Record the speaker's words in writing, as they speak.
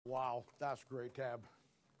Wow, that's great, Tab.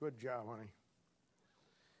 Good job, honey.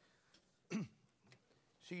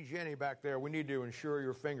 See Jenny back there. We need to insure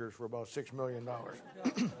your fingers for about $6 million.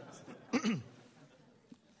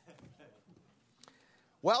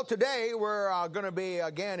 Well, today we're going to be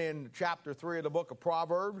again in chapter 3 of the book of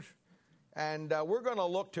Proverbs. And we're going to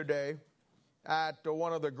look today at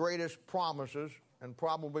one of the greatest promises and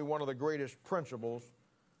probably one of the greatest principles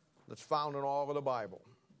that's found in all of the Bible.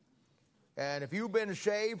 And if you've been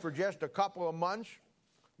saved for just a couple of months,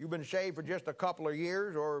 you've been saved for just a couple of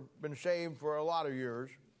years, or been saved for a lot of years,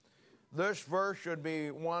 this verse should be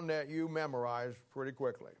one that you memorize pretty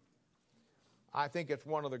quickly. I think it's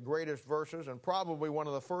one of the greatest verses and probably one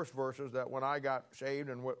of the first verses that when I got saved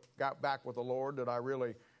and got back with the Lord that I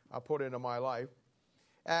really put into my life.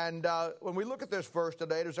 And when we look at this verse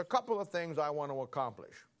today, there's a couple of things I want to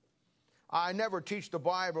accomplish. I never teach the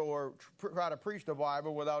Bible or try to preach the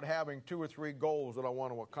Bible without having 2 or 3 goals that I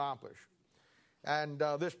want to accomplish. And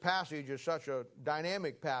this passage is such a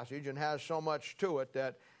dynamic passage and has so much to it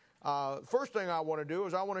that first thing I want to do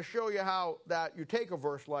is I want to show you how that you take a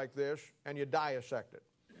verse like this and you dissect it.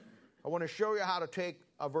 I want to show you how to take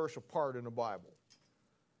a verse apart in the Bible.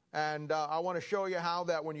 And I want to show you how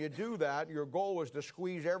that when you do that, your goal is to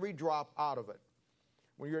squeeze every drop out of it.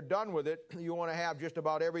 When you're done with it, you want to have just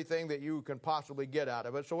about everything that you can possibly get out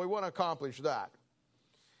of it. So we want to accomplish that.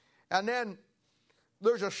 And then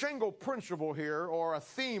there's a single principle here, or a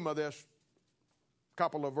theme of this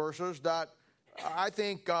couple of verses that I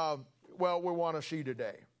think, we want to see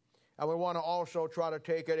today. And we want to also try to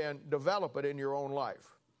take it and develop it in your own life.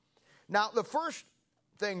 Now, the first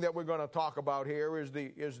thing that we're going to talk about here is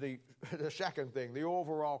the second thing, the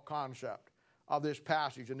overall concept of this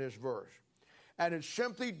passage in this verse. And it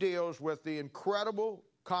simply deals with the incredible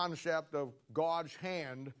concept of God's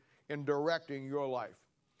hand in directing your life.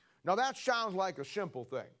 Now that sounds like a simple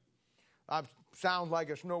thing. Sounds like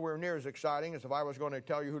it's nowhere near as exciting as if I was going to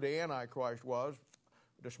tell you who the Antichrist was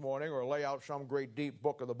this morning, or lay out some great deep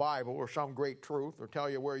book of the Bible, or some great truth, or tell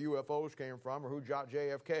you where UFOs came from, or who shot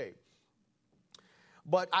JFK.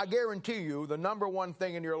 But I guarantee you the number one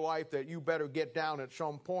thing in your life that you better get down at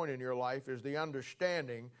some point in your life is the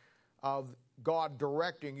understanding of God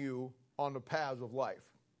directing you on the paths of life.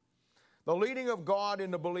 The leading of God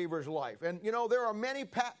in the believer's life. And you know, there are many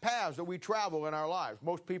paths that we travel in our lives.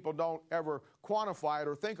 Most people don't ever quantify it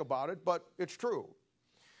or think about it, but it's true.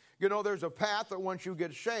 You know, there's a path that once you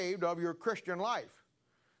get saved of your Christian life.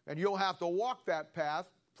 And you'll have to walk that path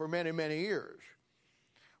for many, many years.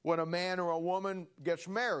 When a man or a woman gets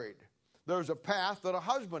married, there's a path that a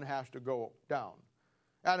husband has to go down.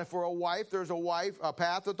 And for a wife, there's a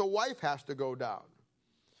path that the wife has to go down.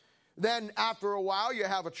 Then after a while, you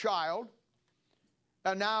have a child.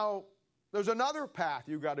 And now there's another path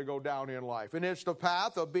you've got to go down in life. And it's the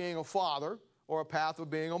path of being a father or a path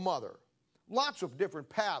of being a mother. Lots of different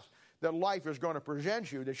paths that life is going to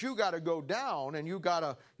present you that you got to go down, and you got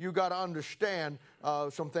to understand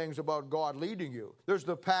some things about God leading you. There's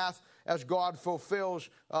the path as God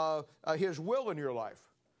fulfills His will in your life.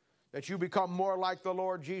 That you become more like the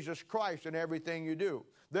Lord Jesus Christ in everything you do.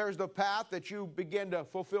 There's the path that you begin to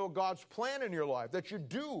fulfill God's plan in your life, that you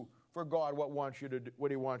do for God what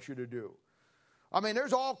He wants you to do. I mean,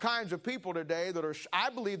 there's all kinds of people today that I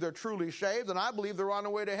believe they're truly saved, and I believe they're on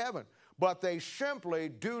their way to heaven. But they simply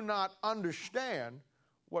do not understand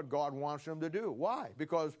what God wants them to do. Why?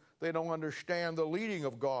 Because they don't understand the leading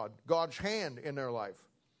of God, God's hand in their life.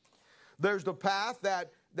 There's the path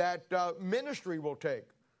that ministry will take.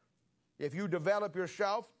 If you develop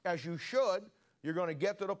yourself as you should, you're going to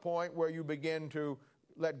get to the point where you begin to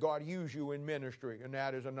let God use you in ministry, and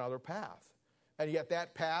that is another path. And yet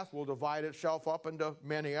that path will divide itself up into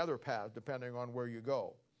many other paths depending on where you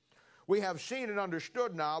go. We have seen and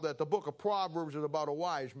understood now that the book of Proverbs is about a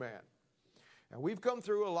wise man. And we've come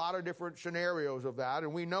through a lot of different scenarios of that,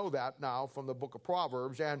 and we know that now from the book of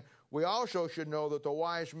Proverbs. And we also should know that the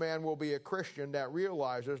wise man will be a Christian that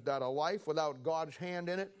realizes that a life without God's hand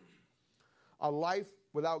in it, a life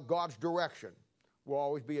without God's direction, will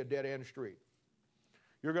always be a dead-end street.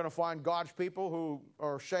 You're going to find God's people who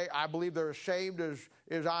are I believe they're saved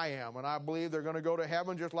as I am, and I believe they're going to go to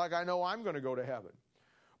heaven just like I know I'm going to go to heaven.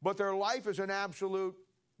 But their life is an absolute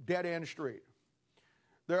dead-end street.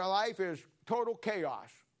 Their life is total chaos,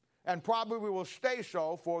 and probably will stay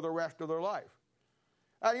so for the rest of their life.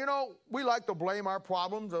 And you know, we like to blame our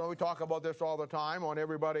problems, and we talk about this all the time, on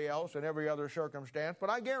everybody else and every other circumstance, but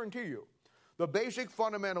I guarantee you, the basic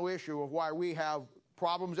fundamental issue of why we have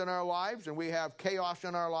problems in our lives and we have chaos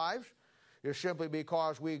in our lives is simply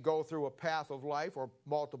because we go through a path of life or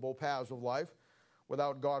multiple paths of life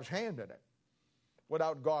without God's hand in it.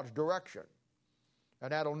 without God's direction.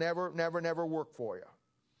 And that'll never, never, never work for you.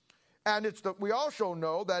 And we also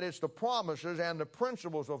know that it's the promises and the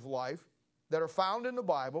principles of life that are found in the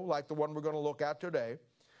Bible, like the one we're going to look at today,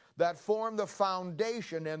 that form the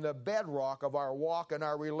foundation and the bedrock of our walk and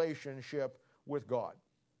our relationship with God.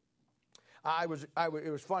 It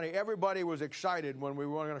was funny. Everybody was excited when we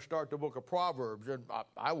were going to start the book of Proverbs, and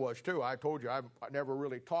I was too. I told you I never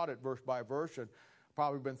really taught it verse by verse, and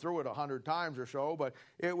probably been through it 100 times or so, but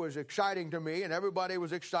it was exciting to me, and everybody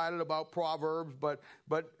was excited about Proverbs. But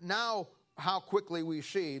now, how quickly we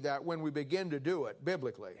see that when we begin to do it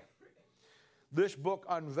biblically, this book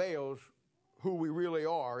unveils who we really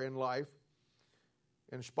are in life,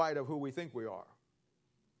 in spite of who we think we are.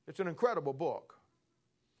 It's an incredible book.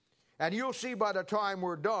 And you'll see by the time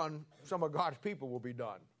we're done, some of God's people will be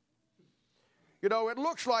done. You know, it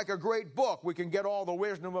looks like a great book. We can get all the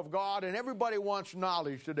wisdom of God, and everybody wants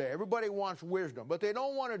knowledge today. Everybody wants wisdom, but they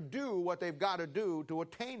don't want to do what they've got to do to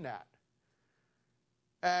attain that.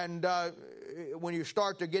 And when you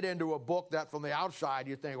start to get into a book that from the outside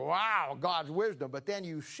you think, wow, God's wisdom, but then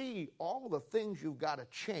you see all the things you've got to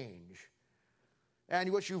change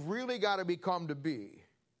and what you've really got to become to be.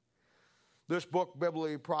 This book,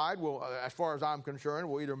 Biblically Pride, will, as far as I'm concerned,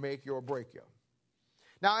 will either make you or break you.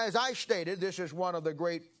 Now, as I stated, this is one of the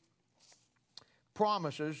great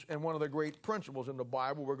promises and one of the great principles in the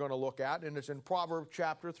Bible we're going to look at, and it's in Proverbs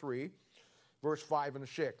chapter 3, verse 5 and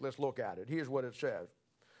 6. Let's look at it. Here's what it says.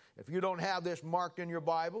 If you don't have this marked in your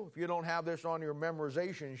Bible, if you don't have this on your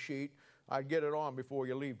memorization sheet, I'd get it on before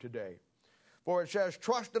you leave today. For it says,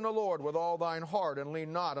 trust in the Lord with all thine heart, and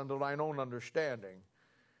lean not unto thine own understanding.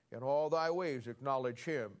 In all thy ways acknowledge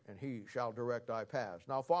him, and he shall direct thy paths.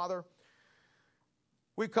 Now, Father,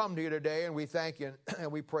 we come to you today, and we thank you,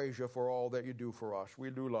 and we praise you for all that you do for us. We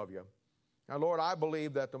do love you. Now, Lord, I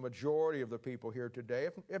believe that the majority of the people here today,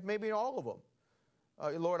 if maybe all of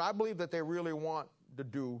them, Lord, I believe that they really want to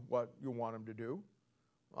do what you want them to do.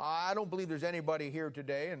 I don't believe there's anybody here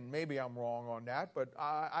today, and maybe I'm wrong on that, but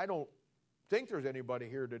I don't think there's anybody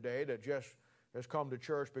here today that just has come to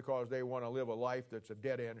church because they want to live a life that's a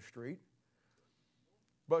dead-end street.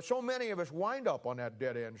 But so many of us wind up on that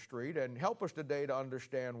dead-end street, and help us today to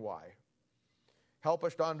understand why. Help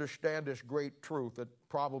us to understand this great truth that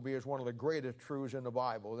probably is one of the greatest truths in the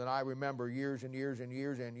Bible. And I remember years and years and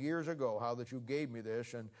years and years ago how that you gave me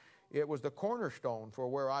this, and it was the cornerstone for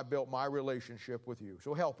where I built my relationship with you.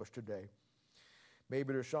 So help us today.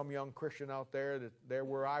 Maybe there's some young Christian out there that they're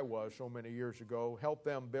where I was so many years ago. Help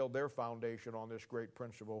them build their foundation on this great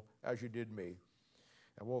principle as you did me.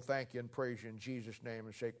 And we'll thank you and praise you in Jesus' name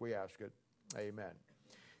and sake we ask it. Amen.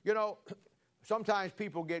 You know, sometimes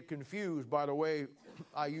people get confused by the way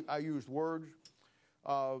I use words.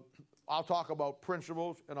 I'll talk about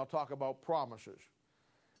principles and I'll talk about promises.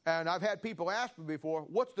 And I've had people ask me before,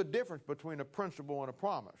 what's the difference between a principle and a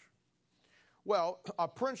promise? Well, a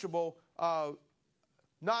principle,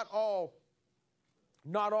 not all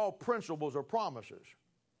principles are promises,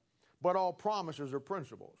 but all promises are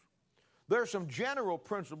principles. There are some general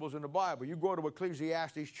principles in the Bible. You go to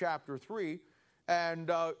Ecclesiastes chapter 3, and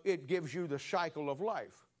it gives you the cycle of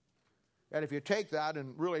life. And if you take that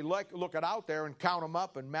and really look it out there and count them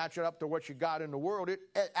up and match it up to what you got in the world, it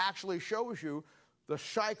actually shows you the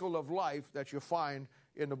cycle of life that you find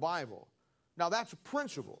in the Bible. Now, that's a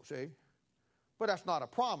principle, see? But that's not a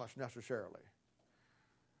promise necessarily.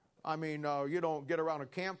 I mean, you don't get around a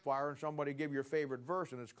campfire and somebody give your favorite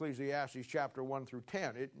verse, and it's Ecclesiastes chapter 1 through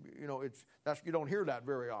 10. You don't hear that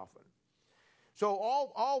very often. So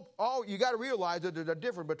all you got to realize that there's a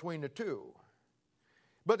difference between the two.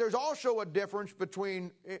 But there's also a difference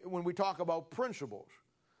between, when we talk about principles,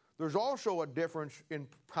 there's also a difference in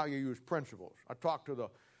how you use principles. I talked to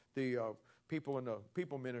the people in the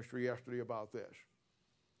people ministry yesterday about this.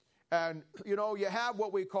 And, you have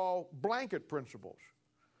what we call blanket principles.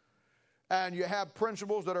 And you have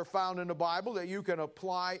principles that are found in the Bible that you can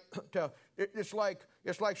apply to. It's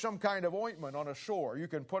like some kind of ointment on a sore. You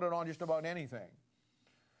can put it on just about anything.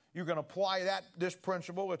 You can apply this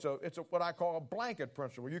principle. It's what I call a blanket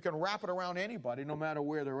principle. You can wrap it around anybody, no matter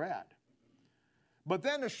where they're at. But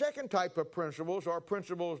then the second type of principles are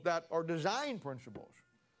principles that are design principles.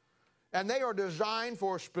 And they are designed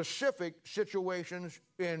for specific situations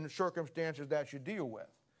in circumstances that you deal with.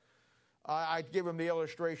 I gave him the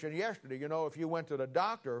illustration yesterday. If you went to the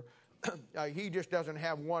doctor, he just doesn't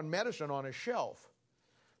have one medicine on his shelf.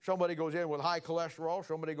 Somebody goes in with high cholesterol.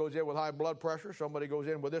 Somebody goes in with high blood pressure. Somebody goes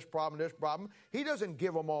in with this problem, this problem. He doesn't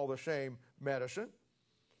give them all the same medicine.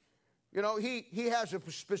 You know, he has a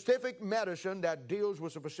specific medicine that deals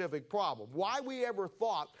with a specific problem. Why we ever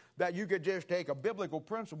thought that you could just take a biblical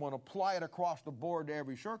principle and apply it across the board to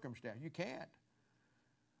every circumstance? You can't.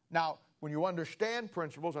 Now, when you understand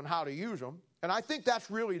principles and how to use them, and I think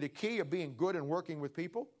that's really the key of being good and working with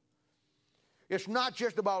people. It's not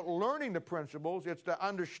just about learning the principles, it's to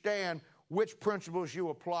understand which principles you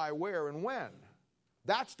apply where and when.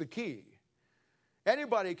 That's the key.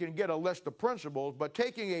 Anybody can get a list of principles, but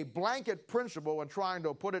taking a blanket principle and trying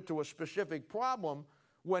to put it to a specific problem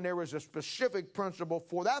when there is a specific principle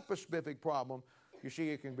for that specific problem, you see,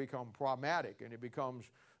 it can become problematic and it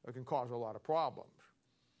can cause a lot of problems.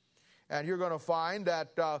 And you're going to find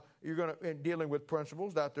that in dealing with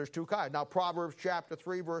principles, that there's two kinds. Now, Proverbs chapter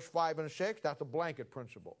 3, verse 5 and 6, that's a blanket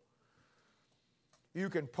principle. You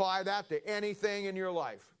can apply that to anything in your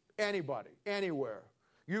life, anybody, anywhere.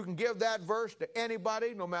 You can give that verse to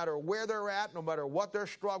anybody, no matter where they're at, no matter what they're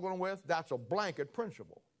struggling with. That's a blanket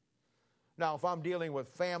principle. Now, if I'm dealing with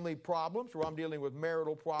family problems or I'm dealing with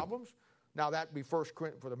marital problems, now that'd be for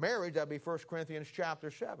the marriage, that'd be 1 Corinthians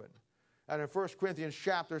chapter 7. And in 1 Corinthians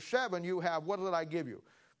chapter 7, you have, what did I give you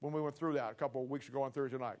when we went through that a couple of weeks ago on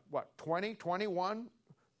Thursday night? What, 21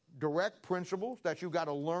 direct principles that you've got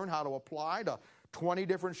to learn how to apply to 20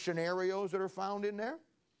 different scenarios that are found in there?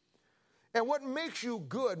 And what makes you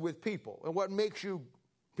good with people and what makes you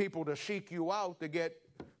people to seek you out to get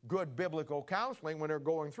good biblical counseling when they're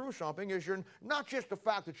going through something is you're not just the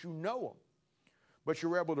fact that you know them, but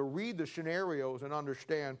you're able to read the scenarios and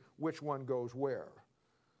understand which one goes where.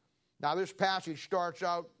 Now, this passage starts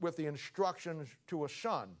out with the instructions to a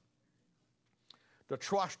son to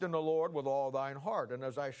trust in the Lord with all thine heart. And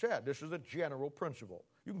as I said, this is a general principle.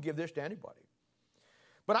 You can give this to anybody.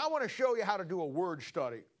 But I want to show you how to do a word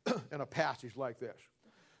study in a passage like this.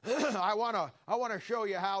 I want to show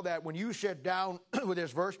you how that when you sit down with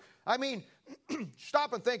this verse, I mean,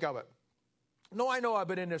 stop and think of it. No, I know I've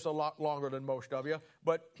been in this a lot longer than most of you,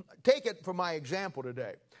 but take it for my example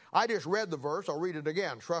today. I just read the verse. I'll read it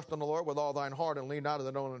again. Trust in the Lord with all thine heart and lean not to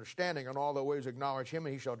thine own understanding. In all thy ways acknowledge him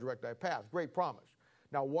and he shall direct thy path. Great promise.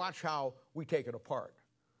 Now watch how we take it apart.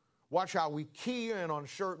 Watch how we key in on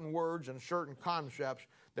certain words and certain concepts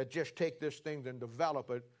that just take this thing and develop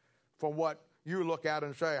it from what you look at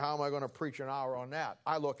and say, how am I going to preach an hour on that?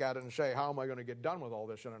 I look at it and say, how am I going to get done with all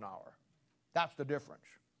this in an hour? That's the difference.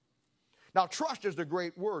 Now, trust is the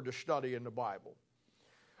great word to study in the Bible.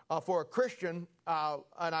 For a Christian, and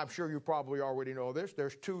I'm sure you probably already know this,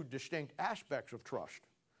 there's two distinct aspects of trust.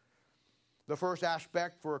 The first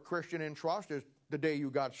aspect for a Christian in trust is the day you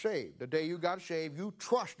got saved. The day you got saved, you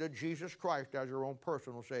trusted Jesus Christ as your own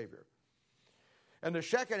personal Savior. And the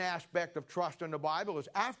second aspect of trust in the Bible is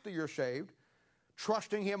after you're saved,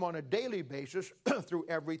 trusting him on a daily basis through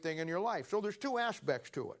everything in your life. So there's two aspects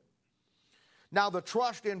to it. Now, the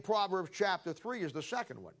trust in Proverbs chapter 3 is the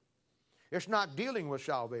second one. It's not dealing with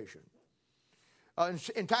salvation.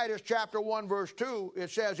 In Titus chapter 1, verse 2,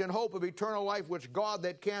 it says, in hope of eternal life, which God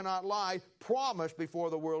that cannot lie promised before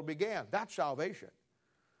the world began. That's salvation.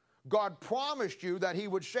 God promised you that he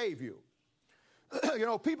would save you. You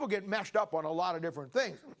know, people get messed up on a lot of different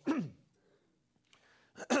things.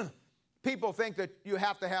 People think that you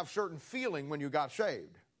have to have certain feeling when you got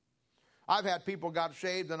saved. I've had people got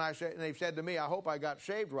saved and they've said to me, I hope I got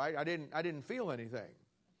saved right. I didn't feel anything.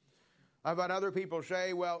 I've had other people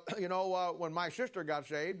say, well, you know, when my sister got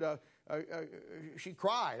saved, she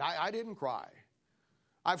cried. I didn't cry.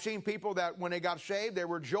 I've seen people that when they got saved, they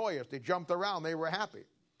were joyous. They jumped around. They were happy.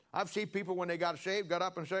 I've seen people when they got saved, got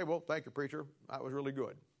up and say, well, thank you, preacher. That was really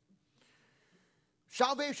good.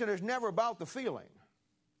 Salvation is never about the feeling.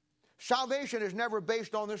 Salvation is never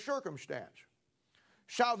based on the circumstance.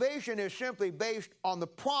 Salvation is simply based on the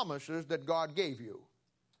promises that God gave you.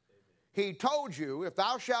 He told you, if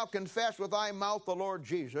thou shalt confess with thy mouth the Lord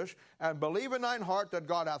Jesus, and believe in thine heart that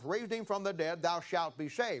God hath raised him from the dead, thou shalt be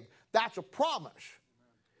saved. That's a promise.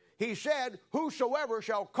 He said, whosoever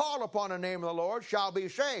shall call upon the name of the Lord shall be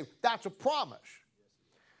saved. That's a promise.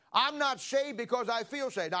 I'm not saved because I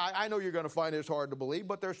feel saved. Now, I know you're going to find this hard to believe,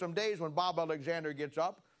 but there's some days when Bob Alexander gets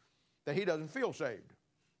up that he doesn't feel saved.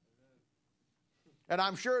 And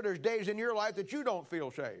I'm sure there's days in your life that you don't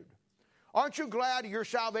feel saved. Aren't you glad your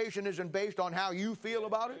salvation isn't based on how you feel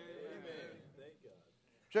about it? Amen. Thank God.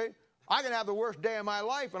 See, I can have the worst day of my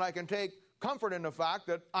life and I can take comfort in the fact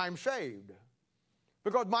that I'm saved.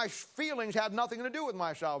 Because my feelings had nothing to do with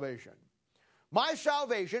my salvation. My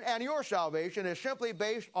salvation and your salvation is simply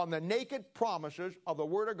based on the naked promises of the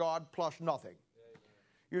Word of God plus nothing. Amen.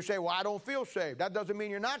 You say, well, I don't feel saved. That doesn't mean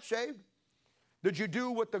you're not saved. Did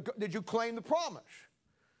you claim the promise?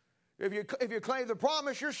 If you claim the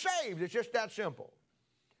promise, you're saved. It's just that simple.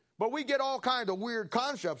 But we get all kinds of weird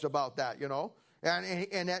concepts about that, you know. And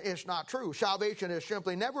it's not true. Salvation is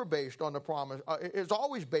simply never based on the promise. It's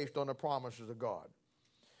always based on the promises of God.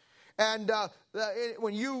 And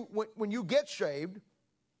when you get saved,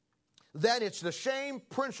 then it's the same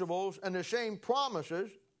principles and the same promises,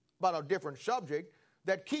 but a different subject,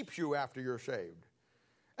 that keeps you after you're saved.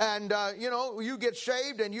 And, you get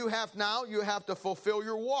saved and you have to fulfill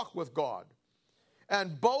your walk with God.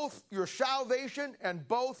 And both your salvation and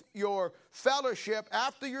both your fellowship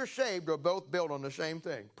after you're saved are both built on the same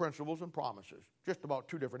thing, principles and promises. Just about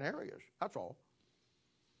two different areas. That's all.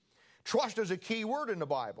 Trust is a key word in the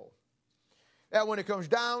Bible. And when it comes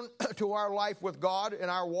down to our life with God and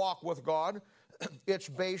our walk with God, it's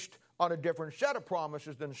based on a different set of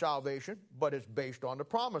promises than salvation, but it's based on the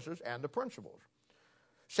promises and the principles.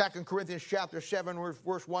 2 Corinthians chapter 7,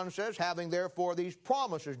 verse 1 says, having therefore these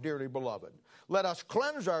promises, dearly beloved, let us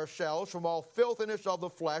cleanse ourselves from all filthiness of the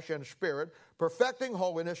flesh and spirit, perfecting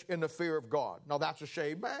holiness in the fear of God. Now that's a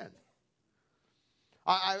saved man.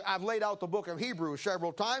 I've laid out the book of Hebrews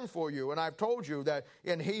several times for you, and I've told you that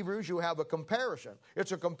in Hebrews you have a comparison.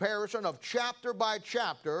 It's a comparison of chapter by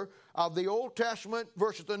chapter of the Old Testament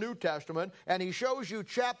versus the New Testament, and he shows you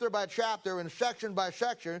chapter by chapter and section by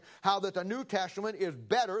section how that the New Testament is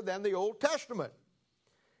better than the Old Testament.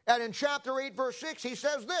 And in chapter 8, verse 6, he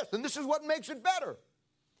says this, and this is what makes it better.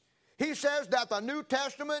 He says that the New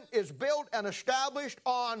Testament is built and established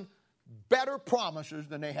on better promises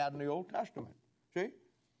than they had in the Old Testament. See?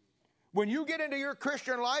 When you get into your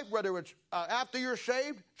Christian life, whether it's after you're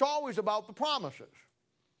saved, it's always about the promises.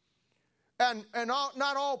 And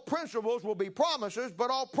not all principles will be promises, but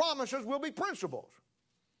all promises will be principles.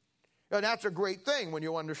 And that's a great thing when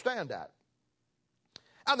you understand that.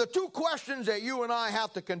 And the two questions that you and I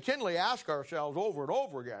have to continually ask ourselves over and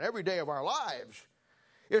over again, every day of our lives,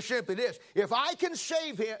 is simply this. If I can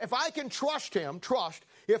save him, if I can trust him,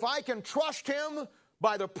 if I can trust him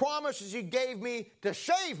by the promises he gave me to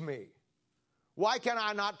save me, why can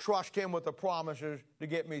I not trust him with the promises to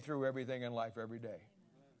get me through everything in life every day?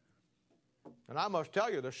 And I must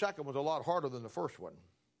tell you, the second was a lot harder than the first one.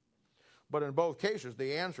 But in both cases,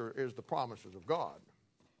 the answer is the promises of God.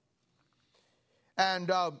 And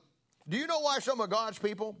do you know why some of God's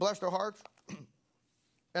people, bless their hearts,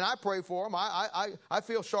 and I pray for them, I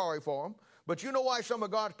feel sorry for them, but you know why some of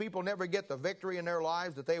God's people never get the victory in their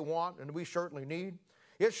lives that they want and we certainly need?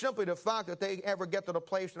 It's simply the fact that they ever get to the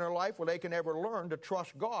place in their life where they can ever learn to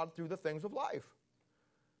trust God through the things of life.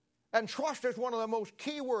 And trust is one of the most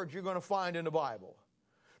key words you're going to find in the Bible.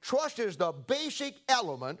 Trust is the basic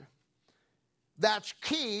element that's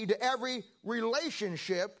key to every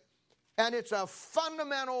relationship, and it's a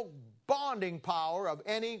fundamental bonding power of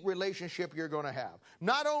any relationship you're going to have.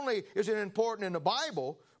 Not only is it important in the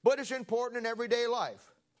Bible, but it's important in everyday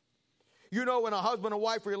life. You know, in a husband and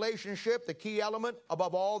wife relationship, the key element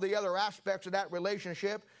above all the other aspects of that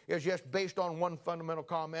relationship is just based on one fundamental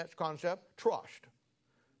concept, trust.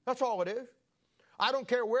 That's all it is. I don't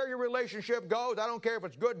care where your relationship goes. I don't care if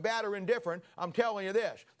it's good, bad, or indifferent. I'm telling you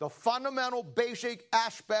this. The fundamental, basic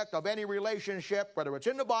aspect of any relationship, whether it's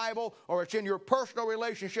in the Bible or it's in your personal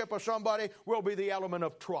relationship with somebody, will be the element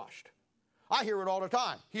of trust. I hear it all the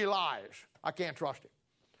time. He lies. I can't trust him.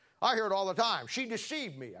 I hear it all the time. She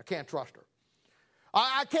deceived me. I can't trust her.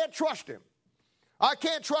 I can't trust him. I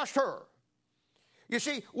can't trust her. You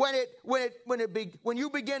see, when you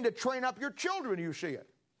begin to train up your children, you see it.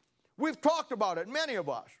 We've talked about it, many of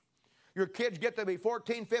us. Your kids get to be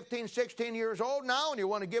 14, 15, 16 years old now, and you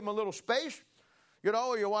want to give them a little space. You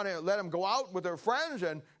know, you want to let them go out with their friends,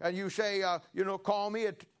 and you say, call me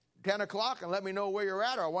at 10 o'clock and let me know where you're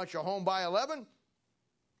at, or I want you home by 11.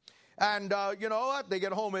 And you know what? They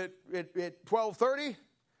get home at 12:30.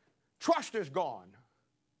 Trust is gone.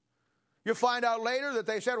 You find out later that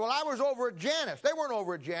they said, well, I was over at Janet's. They weren't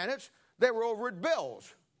over at Janet's. They were over at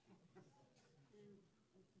Bill's.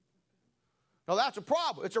 Now, that's a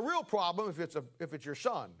problem. It's a real problem if it's your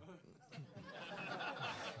son.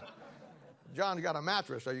 John's got a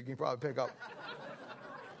mattress, so you can probably pick up.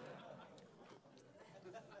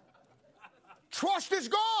 Trust is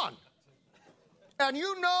gone. And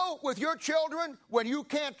you know, with your children, when you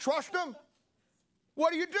can't trust them,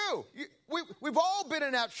 what do? We've all been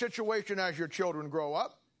in that situation as your children grow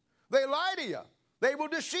up. They lie to you. They will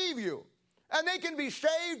deceive you. And they can be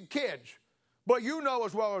saved kids. But you know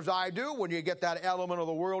as well as I do, when you get that element of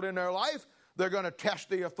the world in their life, they're going to test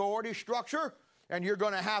the authority structure, and you're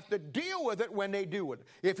going to have to deal with it when they do it.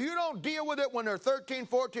 If you don't deal with it when they're 13,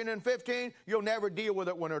 14, and 15, you'll never deal with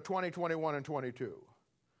it when they're 20, 21, and 22.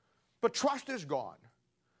 But trust is gone.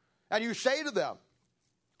 And you say to them,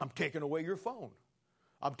 I'm taking away your phone.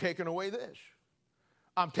 I'm taking away this.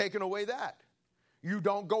 I'm taking away that. You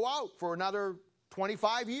don't go out for another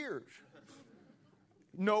 25 years.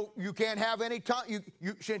 No, you can't have any time.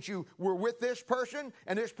 Since you were with this person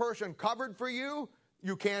and this person covered for you,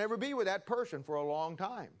 you can't ever be with that person for a long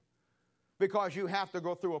time. Because you have to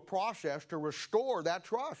go through a process to restore that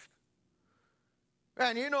trust.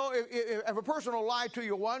 And you know, if a person will lie to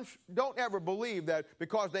you once, don't ever believe that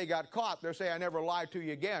because they got caught, they'll say, I never lied to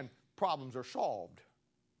you again. Problems are solved.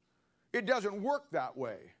 It doesn't work that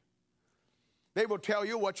way. They will tell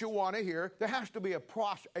you what you want to hear. There has to be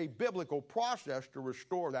a biblical process to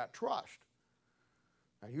restore that trust.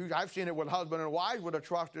 And I've seen it with husband and wives where the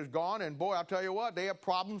trust is gone, and boy, I'll tell you what, they have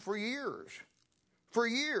problems for years. For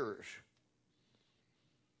years.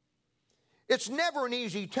 It's never an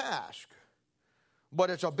easy task, but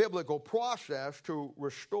it's a biblical process to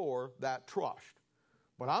restore that trust.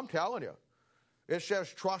 But I'm telling you, it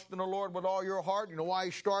says trust in the Lord with all your heart. You know why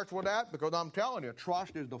he starts with that? Because I'm telling you,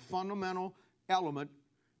 trust is the fundamental element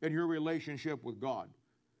in your relationship with God.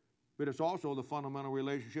 But it's also the fundamental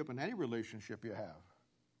relationship in any relationship you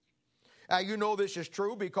have. You know this is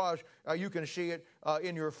true because you can see it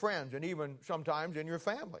in your friends and even sometimes in your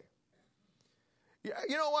family.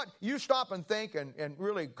 You know what? You stop and think and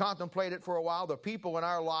really contemplate it for a while. The people in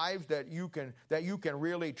our lives that you can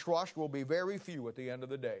really trust will be very few at the end of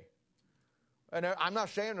the day. And I'm not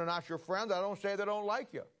saying they're not your friends. I don't say they don't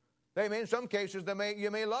like you. They may, in some cases, you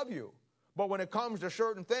may love you. But when it comes to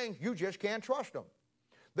certain things, you just can't trust them.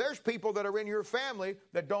 There's people that are in your family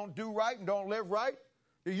that don't do right and don't live right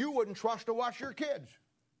that you wouldn't trust to watch your kids.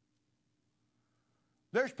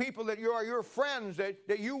 There's people that are your friends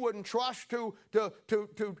that you wouldn't trust to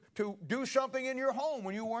do something in your home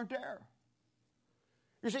when you weren't there.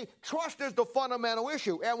 You see, trust is the fundamental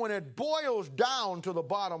issue. And when it boils down to the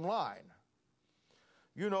bottom line,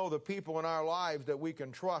 you know the people in our lives that we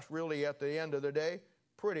can trust really at the end of the day,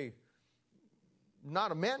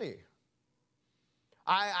 not many.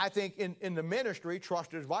 I think in the ministry,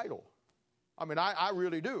 trust is vital. I mean, I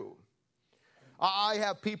really do. I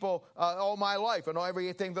have people all my life and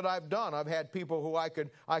everything that I've done. I've had people who I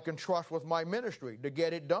can trust with my ministry to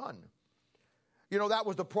get it done. You know, that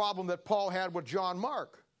was the problem that Paul had with John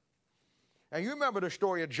Mark. And you remember the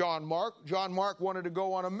story of John Mark. John Mark wanted to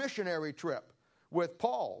go on a missionary trip with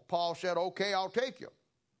Paul. Paul said, okay, I'll take you.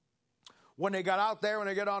 When they got out there and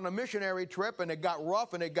they got on a missionary trip and it got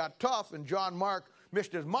rough and it got tough and John Mark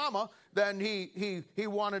missed his mama, then he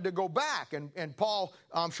wanted to go back. And Paul,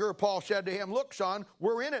 I'm sure Paul said to him, look, son,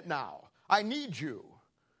 we're in it now. I need you.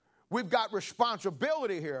 We've got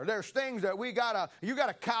responsibility here. There's things that you got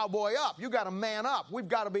to cowboy up. You got to man up. We've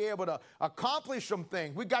got to be able to accomplish some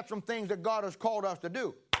things. We've got some things that God has called us to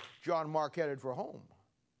do. John Mark headed for home.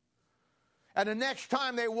 And the next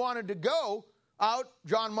time they wanted to go out,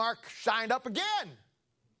 John Mark signed up again.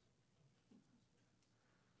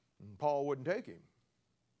 And Paul wouldn't take him.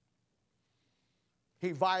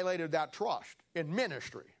 He violated that trust in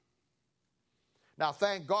ministry. Now,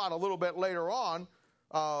 thank God, a little bit later on,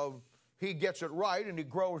 he gets it right and he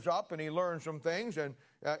grows up and he learns some things. And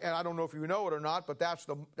I don't know if you know it or not, but that's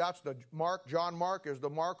the Mark. John Mark is the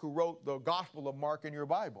Mark who wrote the Gospel of Mark in your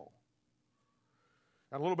Bible.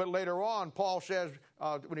 And a little bit later on, Paul says,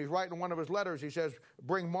 when he's writing one of his letters, he says,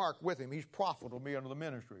 bring Mark with him. He's profitable to me under the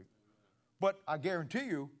ministry. But I guarantee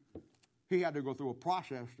you, he had to go through a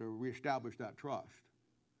process to reestablish that trust.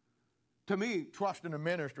 To me, trust in the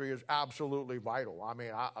ministry is absolutely vital. I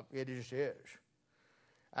mean, it just is.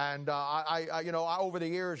 And over the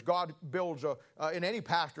years, God builds in any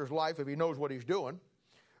pastor's life, if he knows what he's doing,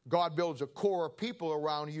 God builds a core of people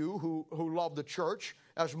around you who love the church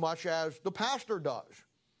as much as the pastor does.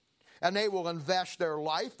 And they will invest their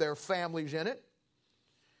life, their families in it.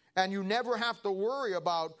 And you never have to worry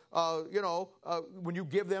about, when you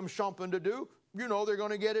give them something to do, you know they're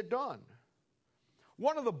going to get it done.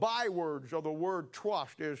 One of the bywords of the word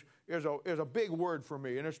trust is a big word for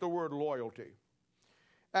me, and it's the word loyalty.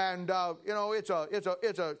 And, it's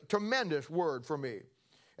a tremendous word for me.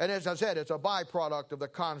 And as I said, it's a byproduct of the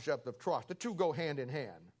concept of trust. The two go hand in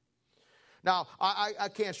hand. Now, I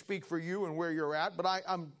can't speak for you and where you're at, but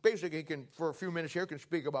I'm basically for a few minutes here, can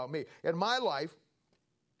speak about me. In my life,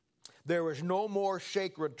 there is no more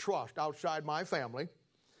sacred trust outside my family.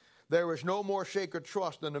 There is no more sacred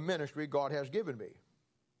trust than the ministry God has given me.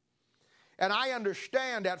 And I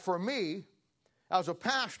understand that for me, as a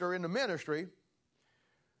pastor in the ministry,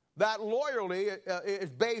 that loyalty is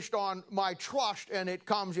based on my trust, and it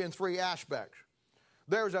comes in three aspects.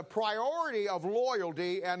 There's a priority of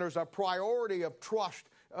loyalty, and there's a priority of trust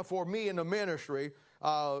for me in the ministry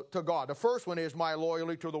to God. The first one is my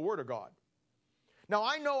loyalty to the Word of God. Now,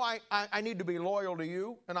 I know I need to be loyal to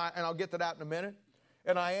you, and I'll get to that in a minute,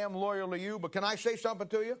 and I am loyal to you, but can I say something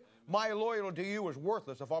to you? My loyalty to you is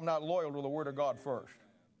worthless if I'm not loyal to the Word of God first.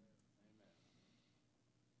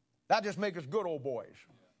 That just makes us good old boys.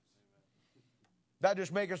 That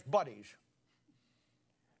just makes us buddies.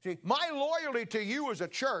 See, my loyalty to you as a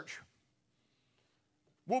church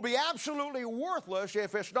will be absolutely worthless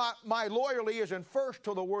if it's not, my loyalty isn't first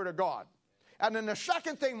to the Word of God. And then the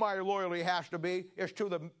second thing my loyalty has to be is to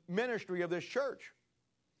the ministry of this church.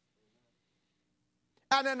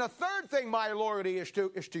 And then the third thing my loyalty is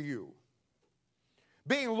to you.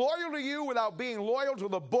 Being loyal to you without being loyal to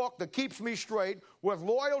the book that keeps me straight, with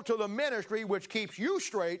loyal to the ministry which keeps you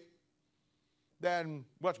straight, then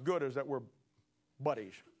what's good is that we're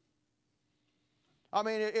buddies. I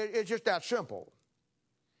mean, it's just that simple.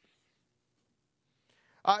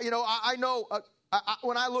 I know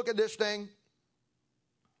when I look at this thing,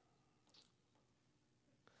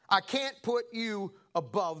 I can't put you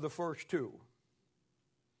above the first two.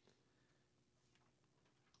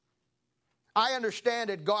 I understand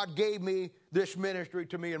that God gave me this ministry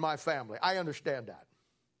to me and my family. I understand that.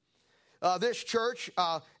 This church,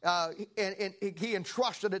 and He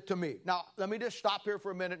entrusted it to me. Now, let me just stop here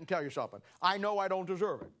for a minute and tell you something. I know I don't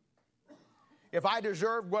deserve it. If I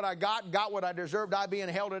deserved what I got what I deserved, I'd be in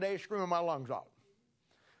hell today screaming my lungs out.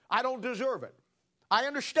 I don't deserve it. I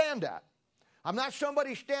understand that. I'm not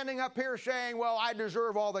somebody standing up here saying, well, I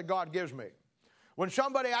deserve all that God gives me. When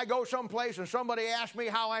I go someplace and somebody asks me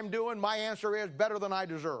how I'm doing, my answer is better than I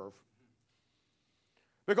deserve.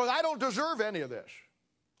 Because I don't deserve any of this.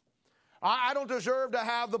 I don't deserve to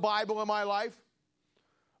have the Bible in my life.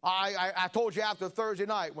 I told you after Thursday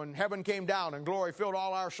night when heaven came down and glory filled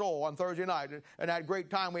all our soul on Thursday night and that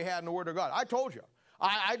great time we had in the Word of God. I told you.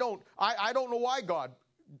 I don't know why God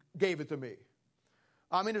gave it to me.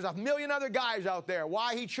 I mean, there's a million other guys out there.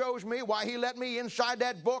 Why He chose me, why He let me inside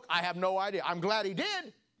that book, I have no idea. I'm glad He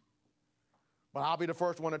did. But I'll be the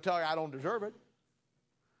first one to tell you I don't deserve it.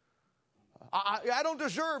 I don't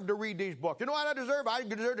deserve to read these books. You know what I deserve? I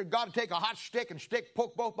deserve God to take a hot stick and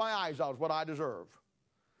poke both my eyes out is what I deserve.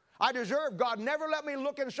 I deserve God never let me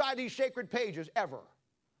look inside these sacred pages ever.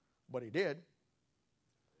 But He did.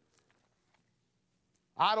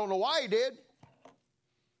 I don't know why He did.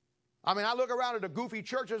 I mean, I look around at the goofy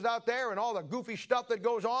churches out there and all the goofy stuff that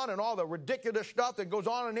goes on and all the ridiculous stuff that goes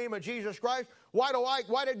on in the name of Jesus Christ. Why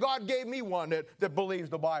did God give me one that believes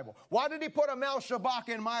the Bible? Why did He put a Mel Sabak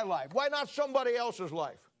in my life? Why not somebody else's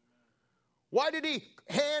life? Why did He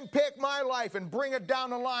handpick my life and bring it down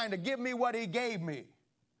the line to give me what He gave me?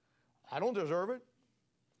 I don't deserve it.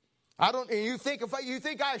 You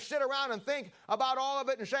think I sit around and think about all of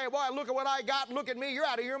it and say, boy, look at what I got, look at me, you're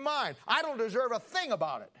out of your mind. I don't deserve a thing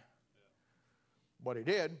about it. But He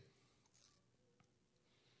did.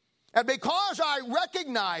 And because I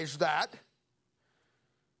recognize that,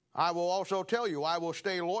 I will also tell you, I will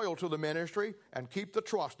stay loyal to the ministry and keep the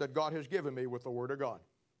trust that God has given me with the Word of God.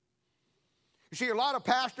 You see, a lot of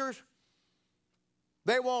pastors,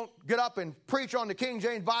 they won't get up and preach on the King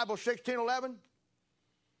James Bible 16:11.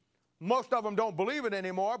 Most of them don't believe it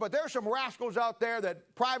anymore, but there's some rascals out there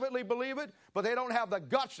that privately believe it, but they don't have the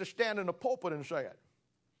guts to stand in the pulpit and say it.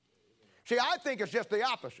 See, I think it's just the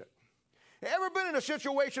opposite. Ever been in a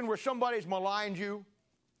situation where somebody's maligned you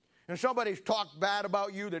and somebody's talked bad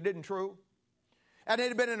about you that isn't true? And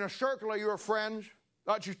they'd been in a circle of your friends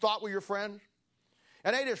that you thought were your friends?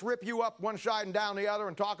 And they just rip you up one side and down the other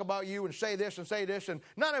and talk about you and say this, and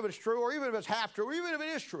none of it's true, or even if it's half true, or even if it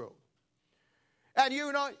is true. And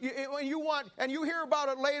you hear about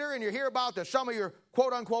it later, and you hear about that some of your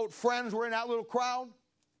quote-unquote friends were in that little crowd,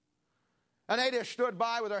 and they just stood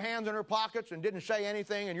by with their hands in their pockets and didn't say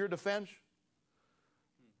anything in your defense.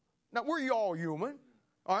 Now, we're all human,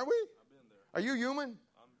 aren't we? I've been there. Are you human?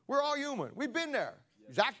 We're all human. We've been there.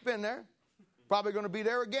 Yes. Zach's been there. Probably going to be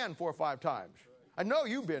there again 4 or 5 times. I know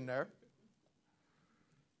you've been there.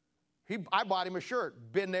 I bought him a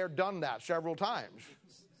shirt. Been there, done that several times.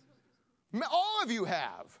 All of you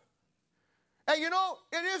have. And you know,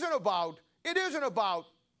 it isn't about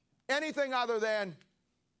anything other than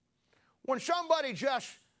when somebody just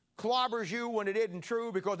clobbers you when it isn't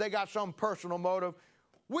true because they got some personal motive.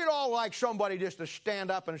 We'd all like somebody just to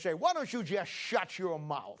stand up and say, why don't you just shut your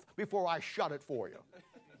mouth before I shut it for you?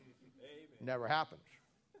 Never happens.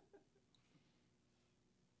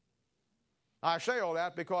 I say all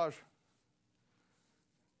that because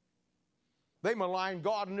they malign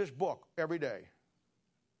God in this book every day.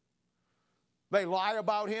 They lie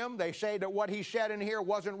about Him. They say that what He said in here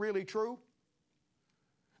wasn't really true.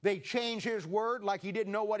 They change his word like he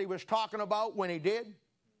didn't know what he was talking about when he did.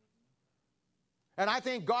 And I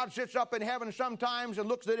think God sits up in heaven sometimes and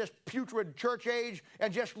looks at this putrid church age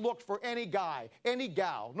and just looks for any guy, any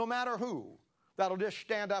gal, no matter who, that'll just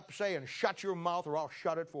stand up and say, and shut your mouth or I'll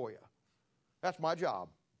shut it for you. That's my job.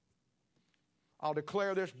 I'll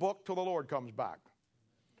declare this book till the Lord comes back.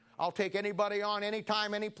 I'll take anybody on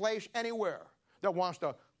anytime, any place, anywhere that wants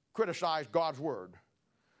to criticize God's word.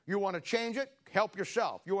 You want to change it? Help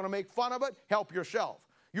yourself. You want to make fun of it? Help yourself.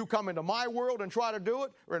 You come into my world and try to do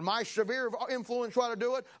it, or in my severe influence try to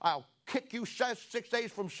do it, I'll kick you 6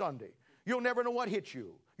 days from Sunday. You'll never know what hits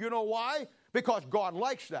you. You know why? Because God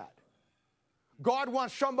likes that. God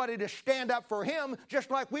wants somebody to stand up for him just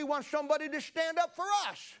like we want somebody to stand up for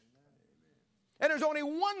us. And there's only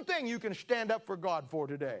one thing you can stand up for God for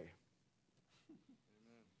today.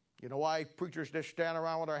 You know why preachers just stand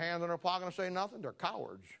around with their hands in their pocket and say nothing? They're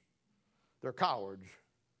cowards. They're cowards.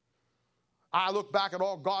 I look back at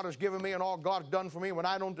all God has given me and all God's done for me when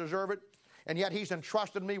I don't deserve it, and yet he's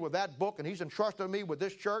entrusted me with that book, and he's entrusted me with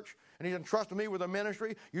this church, and he's entrusted me with a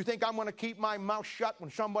ministry. You think I'm going to keep my mouth shut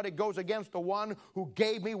when somebody goes against the one who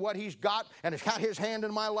gave me what he's got and has got his hand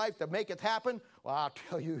in my life to make it happen? Well, I'll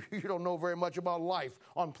tell you, you don't know very much about life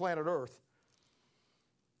on planet Earth.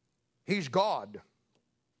 He's God.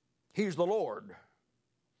 He's the Lord.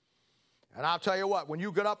 And I'll tell you what, when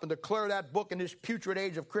you get up and declare that book in this putrid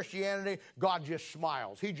age of Christianity, God just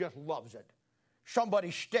smiles. He just loves it.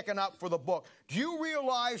 Somebody's sticking up for the book. Do you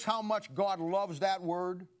realize how much God loves that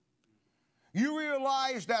word? You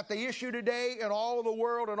realize that the issue today in all of the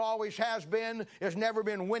world and always has never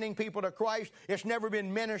been winning people to Christ. It's never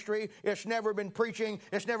been ministry. It's never been preaching.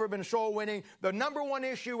 It's never been soul winning. The number one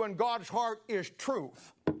issue in God's heart is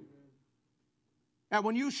truth. And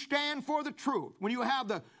when you stand for the truth, when you have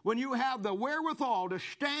the wherewithal to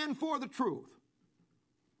stand for the truth,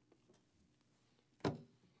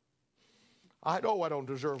 I know I don't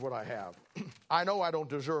deserve what I have. I know I don't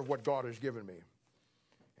deserve what God has given me.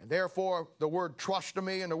 And therefore, the word trust to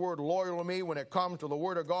me and the word loyal to me when it comes to the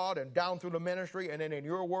word of God and down through the ministry and then in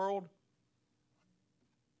your world.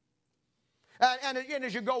 And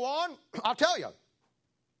as you go on, I'll tell you,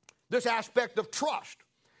 this aspect of trust.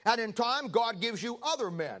 And in time, God gives you other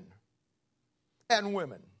men and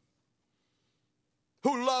women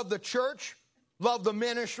who love the church, love the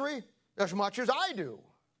ministry as much as I do.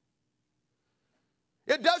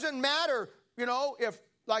 It doesn't matter, if,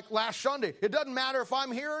 like last Sunday, it doesn't matter if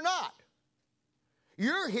I'm here or not.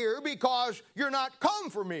 You're here because you're not come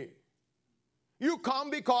for me. You come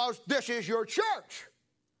because this is your church.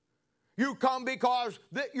 You come because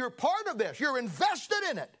you're part of this. You're invested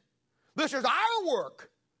in it. This is our work.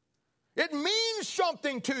 It means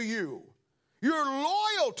something to you. You're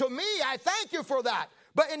loyal to me. I thank you for that.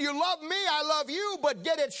 And you love me, I love you, but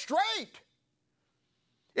get it straight.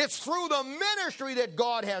 It's through the ministry that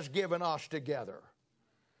God has given us together.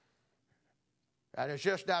 And it's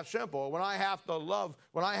just that simple. When I have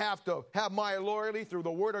to have my loyalty through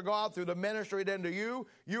the Word of God, through the ministry, then to you,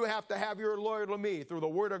 you have to have your loyalty to me through the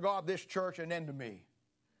Word of God, this church, and then to me.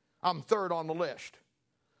 I'm third on the list.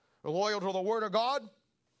 Loyal to the Word of God,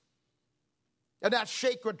 and that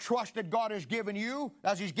sacred trust that God has given you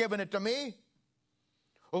as he's given it to me.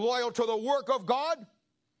 Loyal to the work of God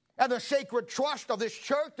and the sacred trust of this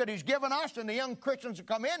church that he's given us and the young Christians that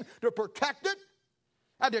come in to protect it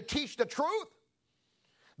and to teach the truth.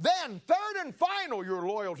 Then, third and final, you're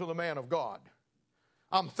loyal to the man of God.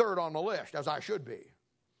 I'm third on the list, as I should be.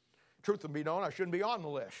 Truth to be known, I shouldn't be on the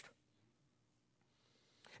list.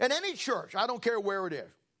 In any church, I don't care where it is,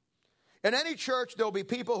 in any church, there'll be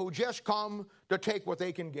people who just come to take what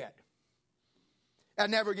they can get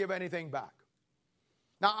and never give anything back.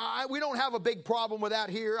 Now, we don't have a big problem with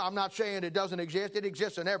that here. I'm not saying it doesn't exist. It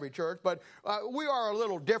exists in every church, but we are a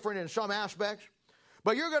little different in some aspects.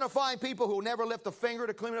 But you're going to find people who never lift a finger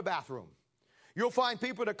to clean a bathroom. You'll find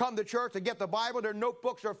people that come to church to get the Bible. Their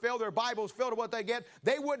notebooks are filled. Their Bible's filled with what they get.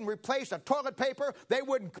 They wouldn't replace a toilet paper. They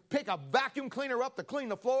wouldn't pick a vacuum cleaner up to clean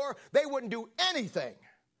the floor. They wouldn't do anything.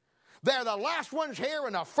 They're the last ones here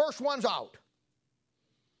and the first ones out.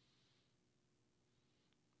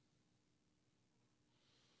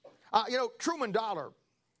 Truman Dollar.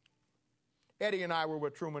 Eddie and I were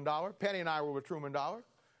with Truman Dollar. Penny and I were with Truman Dollar.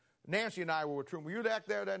 Nancy and I were with Truman. Were you back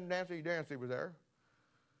there then, Nancy? Nancy was there.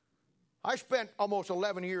 I spent almost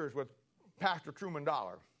 11 years with Pastor Truman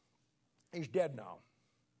Dollar. He's dead now.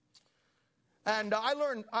 And I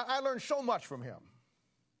learned so much from him.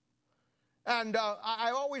 And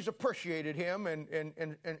I always appreciated him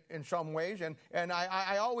in some ways, and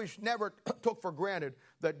I always never took for granted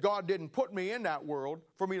that God didn't put me in that world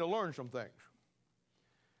for me to learn some things.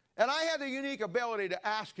 And I had the unique ability to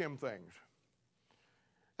ask him things.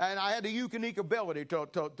 And I had the unique ability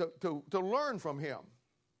to learn from him.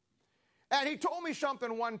 And he told me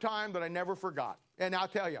something one time that I never forgot. And I'll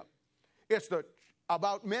tell you, it's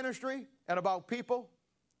about ministry and about people.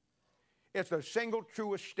 It's the single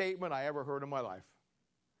truest statement I ever heard in my life.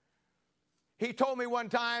 He told me one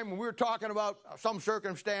time, we were talking about some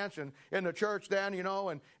circumstance in the church then, you know,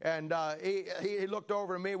 and he looked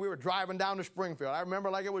over at me. We were driving down to Springfield. I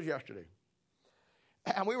remember like it was yesterday.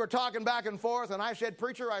 And we were talking back and forth, and I said,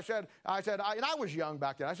 preacher, and I was young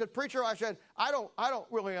back then. I said, preacher, I don't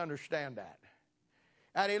really understand that.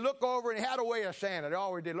 And he looked over, and he had a way of saying it. He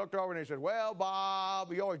always did. Looked over, and he said, well,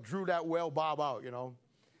 Bob. He always drew that well, Bob out, you know.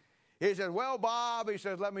 He said, well, Bob, he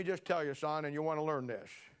says, let me just tell you, son, and you want to learn this.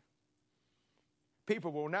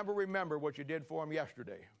 People will never remember what you did for them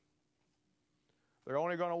yesterday. They're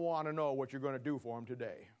only going to want to know what you're going to do for them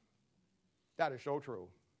today. That is so true.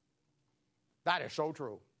 That is so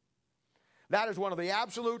true. That is one of the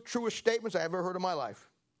absolute truest statements I ever heard in my life.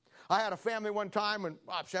 I had a family one time, and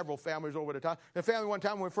several families over the time, a family one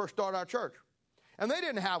time when we first started our church. And they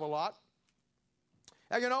didn't have a lot.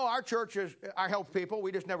 And, you know, our church I help people.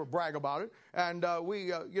 We just never brag about it. And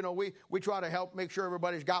we try to help make sure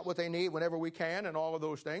everybody's got what they need whenever we can and all of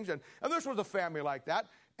those things. And this was a family like that.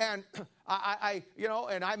 And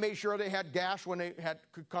I made sure they had gas when they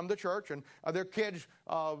could come to church. And their kids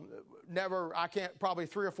probably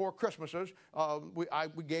 3 or 4 Christmases,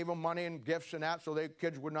 we gave them money and gifts and that so their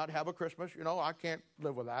kids would not have a Christmas. You know, I can't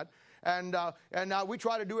live with that. And we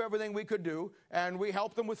try to do everything we could do. And we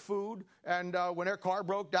helped them with food. And when their car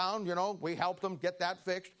broke down, you know, we helped them get that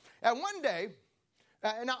fixed. And one day,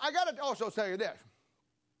 and I got to also tell you this.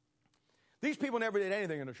 These people never did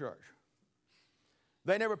anything in the church.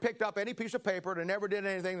 They never picked up any piece of paper. They never did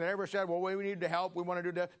anything. They never said, well, we need to help. We want to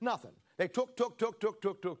do that. Nothing. They took.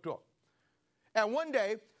 And one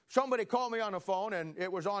day, somebody called me on the phone, and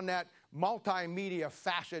it was on that multimedia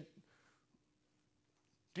facet,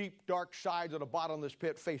 deep, dark sides of the bottomless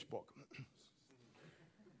pit, Facebook.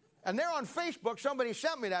 And there on Facebook, somebody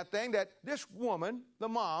sent me that thing that this woman, the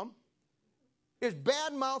mom, is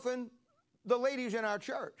bad-mouthing the ladies in our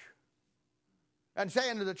church. And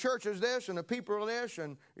saying that the church is this and the people are this,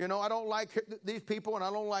 and, you know, I don't like these people and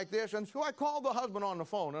I don't like this. And so I called the husband on the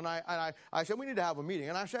phone, and I said, we need to have a meeting.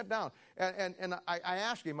 And I sat down, and I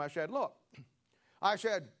asked him, I said, look, I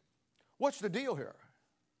said, what's the deal here?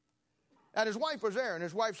 And his wife was there, and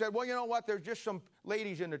his wife said, well, you know what, there's just some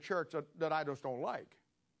ladies in the church that I just don't like.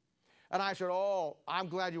 And I said, oh, I'm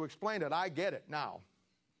glad you explained it. I get it now.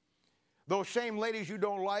 Those same ladies you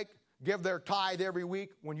don't like give their tithe every week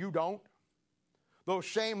when you don't. Those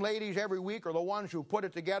same ladies every week are the ones who put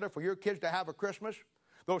it together for your kids to have a Christmas.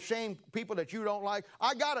 Those same people that you don't like.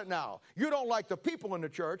 I got it now. You don't like the people in the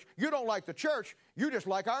church. You don't like the church. You just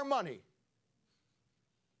like our money.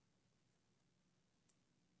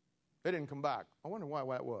 They didn't come back. I wonder why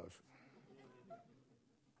that was.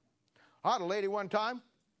 I had a lady one time,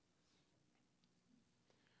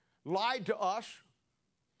 lied to us,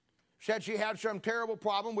 said she had some terrible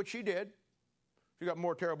problem, which she did. She got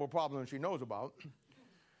more terrible problem than she knows about.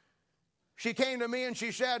 She came to me and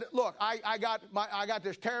she said, look, I got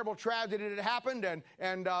this terrible tragedy that happened,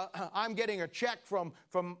 and I'm getting a check from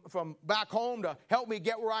back home to help me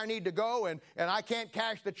get where I need to go, and I can't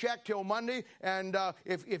cash the check till Monday, and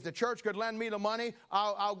if the church could lend me the money,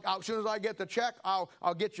 I'll as soon as I get the check,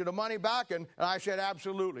 I'll get you the money back. And I said,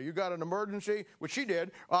 absolutely. You got an emergency, which she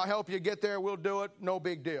did. I'll help you get there. We'll do it. No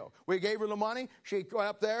big deal. We gave her the money. She went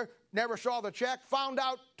up there, never saw the check, found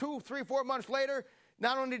out 2, 3, 4 months later.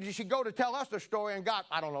 Not only did she go to tell us the story and got,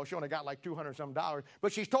 I don't know, she only got like $200-some,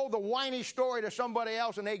 but she's told the whiny story to somebody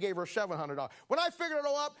else and they gave her $700. When I figured it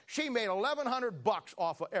all up, she made $1,100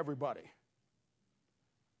 off of everybody.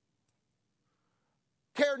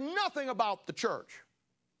 Cared nothing about the church.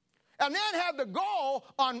 And then had the gall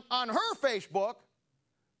on her Facebook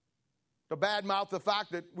to badmouth the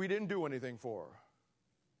fact that we didn't do anything for her.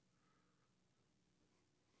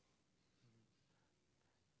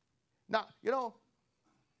 Now, you know,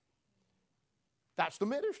 that's the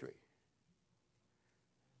ministry.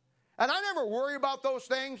 And I never worry about those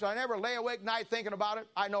things. I never lay awake night thinking about it.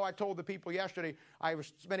 I know I told the people yesterday, I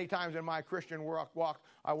was many times in my Christian walk,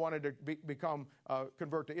 I wanted to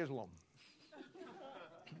convert to Islam.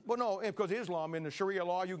 Well, no, because Islam, in the Sharia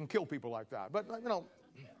law, you can kill people like that. But, you know,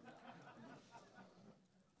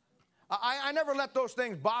 I never let those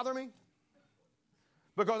things bother me,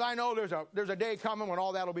 because I know there's a day coming when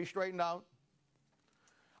all that will be straightened out.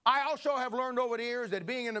 I also have learned over the years that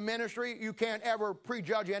being in the ministry, you can't ever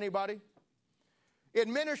prejudge anybody.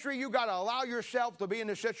 In ministry, you got to allow yourself to be in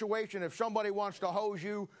a situation. If somebody wants to hose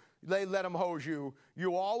you, they let them hose you.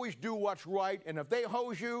 You always do what's right, and if they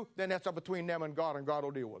hose you, then that's up between them and God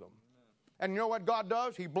will deal with them. And you know what God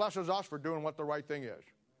does? He blesses us for doing what the right thing is.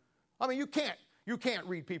 I mean, you can't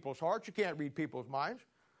read people's hearts. You can't read people's minds.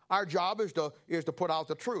 Our job is to put out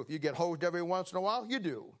the truth. You get hosed every once in a while? You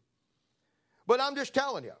do. But I'm just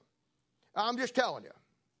telling you.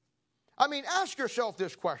 I mean, ask yourself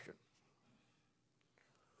this question.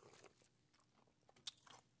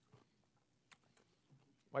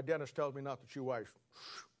 My dentist tells me not to chew ice.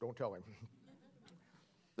 Don't tell him.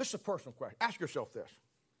 This is a personal question. Ask yourself this.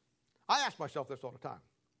 I ask myself this all the time.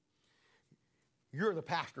 You're the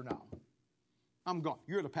pastor now. I'm gone.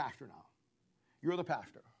 You're the pastor now. You're the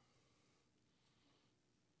pastor.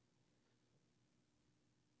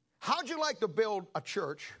 How'd you like to build a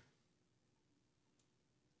church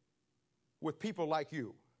with people like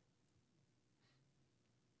you?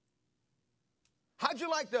 How'd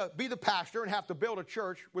you like to be the pastor and have to build a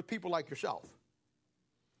church with people like yourself?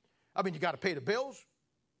 I mean, you got to pay the bills.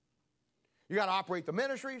 You got to operate the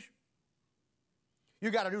ministries.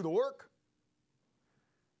 You got to do the work.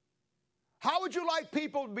 How would you like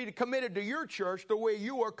people to be committed to your church the way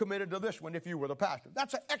you are committed to this one if you were the pastor?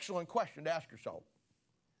 That's an excellent question to ask yourself.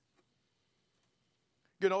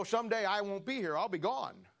 You know, someday I won't be here. I'll be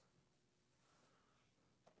gone.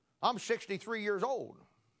 I'm 63 years old.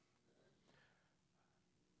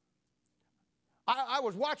 I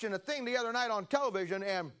was watching a thing the other night on television,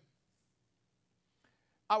 and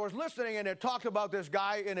I was listening, and it talked about this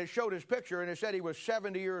guy, and it showed his picture, and it said he was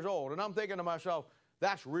 70 years old. And I'm thinking to myself,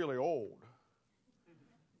 that's really old.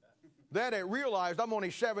 Then it realized I'm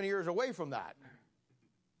only 7 years away from that.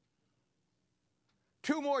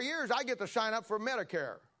 2 more years, I get to sign up for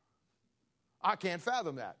Medicare. I can't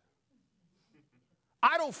fathom that.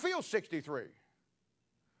 I don't feel 63.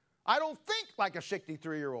 I don't think like a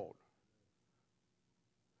 63-year-old.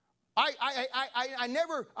 I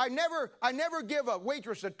never give a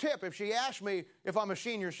waitress a tip if she asks me if I'm a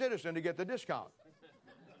senior citizen to get the discount.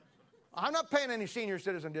 I'm not paying any senior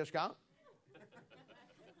citizen discount.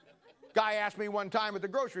 Guy asked me one time at the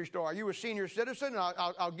grocery store, are you a senior citizen?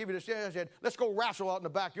 I'll give you the citizen. I said, let's go wrestle out in the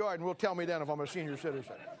backyard and we'll tell me then if I'm a senior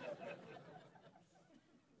citizen.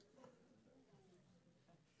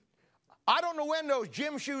 I don't know when those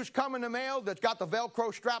gym shoes come in the mail that's got the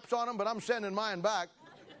Velcro straps on them, but I'm sending mine back.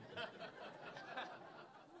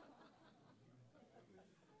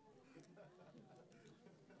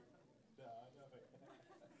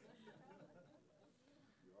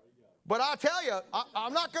 But I'll tell you,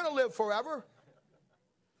 I'm not going to live forever.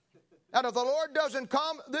 And if the Lord doesn't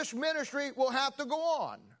come, this ministry will have to go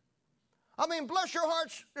on. I mean, bless your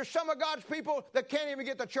hearts, there's some of God's people that can't even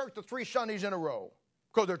get to church the 3 Sundays in a row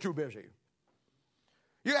because they're too busy.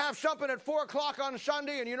 You have something at 4 o'clock on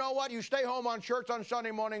Sunday, and you know what? You stay home on church on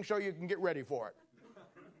Sunday morning so you can get ready for it.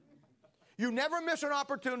 You never miss an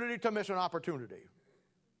opportunity to miss an opportunity.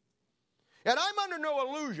 And I'm under no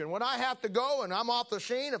illusion when I have to go and I'm off the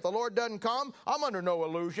scene. If the Lord doesn't come, I'm under no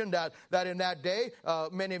illusion that in that day,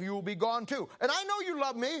 many of you will be gone too. And I know you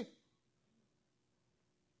love me.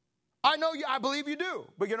 I believe you do.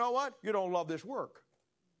 But you know what? You don't love this work.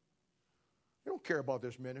 You don't care about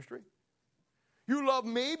this ministry. You love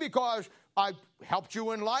me because I helped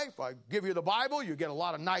you in life. I give you the Bible. You get a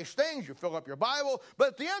lot of nice things. You fill up your Bible. But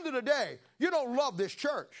at the end of the day, you don't love this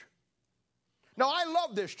church. Now, I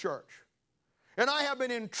love this church. And I have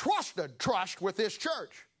been entrusted with this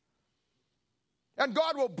church. And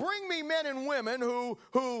God will bring me men and women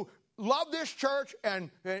who love this church and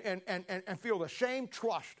feel the same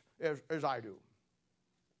trust as I do.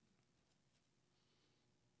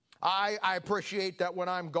 I appreciate that when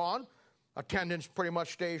I'm gone, attendance pretty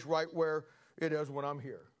much stays right where it is when I'm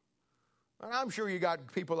here. And I'm sure you got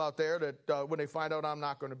people out there that when they find out I'm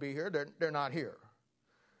not going to be here, they're not here.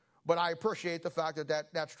 But I appreciate the fact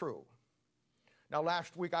that that's true. Now,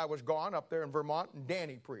 last week I was gone up there in Vermont, and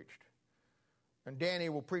Danny preached. And Danny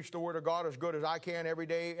will preach the Word of God as good as I can every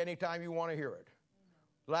day, anytime you want to hear it.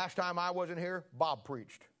 Last time I wasn't here, Bob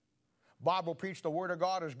preached. Bob will preach the Word of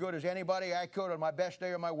God as good as anybody I could on my best day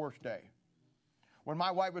or my worst day. When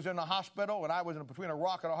my wife was in the hospital and I was between a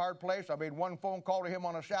rock and a hard place, I made one phone call to him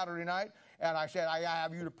on a Saturday night, and I said, I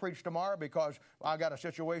have you to preach tomorrow because I got a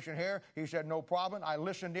situation here. He said, no problem. I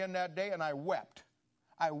listened in that day, and I wept.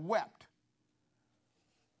 I wept.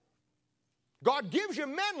 God gives you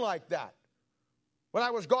men like that. When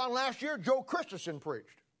I was gone last year, Joe Christensen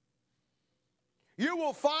preached. You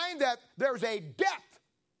will find that there's a depth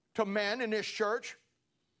to men in this church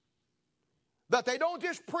that they don't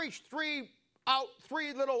just preach three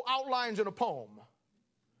little outlines in a poem.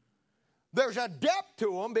 There's a depth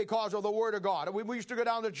to them because of the Word of God. We used to go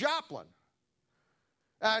down to Joplin.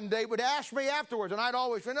 And they would ask me afterwards, and I'd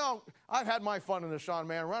always say, no, I've had my fun in the sun,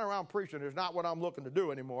 man. Running around preaching is not what I'm looking to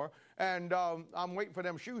do anymore. And I'm waiting for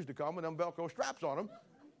them shoes to come with them Velcro straps on them.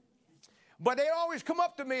 But they'd always come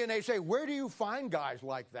up to me and they'd say, where do you find guys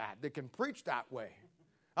like that can preach that way?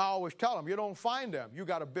 I always tell them, you don't find them. You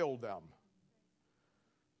got to build them.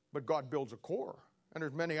 But God builds a core. And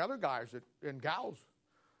there's many other guys and gals.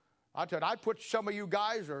 I tell you, I'd put some of you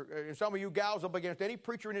guys or some of you gals up against any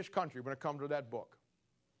preacher in this country when it comes to that book.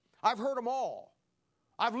 I've heard them all.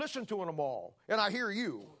 I've listened to them all. And I hear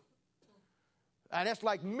you. And it's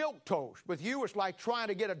like milk toast. With you, it's like trying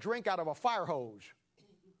to get a drink out of a fire hose.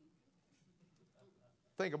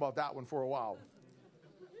 Think about that one for a while.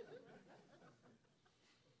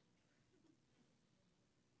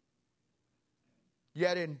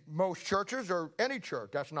 Yet in most churches or any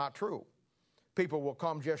church, that's not true. People will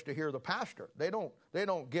come just to hear the pastor. They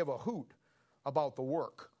don't give a hoot about the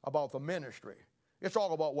work, about the ministry. It's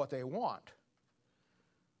all about what they want.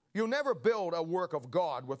 You'll never build a work of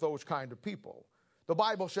God with those kind of people. The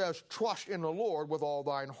Bible says, trust in the Lord with all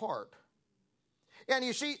thine heart. And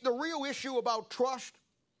you see, the real issue about trust,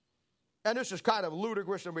 and this is kind of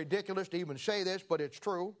ludicrous and ridiculous to even say this, but it's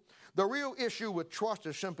true. The real issue with trust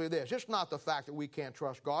is simply this. It's not the fact that we can't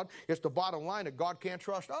trust God. It's the bottom line that God can't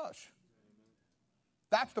trust us.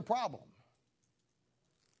 That's the problem.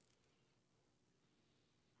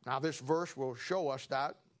 Now, this verse will show us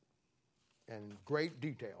that in great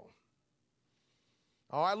detail.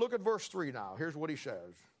 All right, look at verse 3 now. Here's what he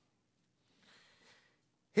says.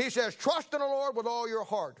 He says, trust in the Lord with all your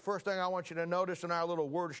heart. First thing I want you to notice in our little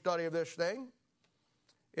word study of this thing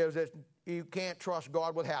is that you can't trust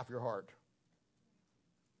God with half your heart.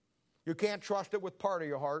 You can't trust it with part of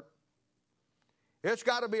your heart. It's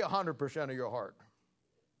got to be 100% of your heart.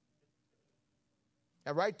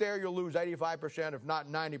 And right there you'll lose 85%, if not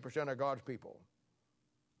 90% of God's people.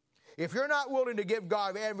 If you're not willing to give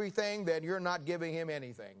God everything, then you're not giving him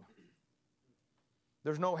anything.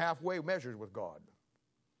 There's no halfway measures with God.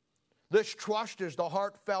 This trust is the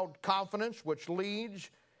heartfelt confidence which leans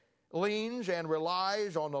and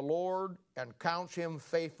relies on the Lord and counts him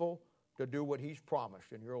faithful to do what he's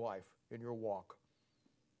promised in your life, in your walk.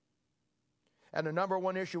 And the number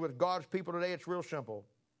one issue with God's people today, it's real simple.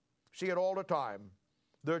 See it all the time.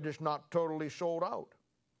 They're just not totally sold out.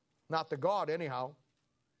 Not to God, anyhow.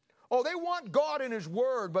 Oh, they want God in his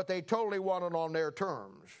word, but they totally want it on their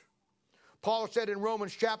terms. Paul said in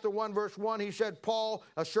Romans chapter 1, verse 1, he said, Paul,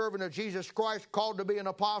 a servant of Jesus Christ, called to be an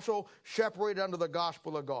apostle, separated under the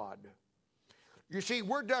gospel of God. You see,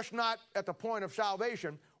 we're just not at the point of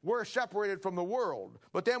salvation. We're separated from the world.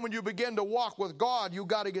 But then when you begin to walk with God, you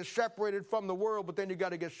got to get separated from the world, but then you got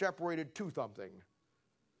to get separated to something.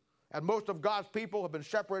 And most of God's people have been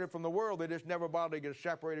separated from the world. They just never bothered to get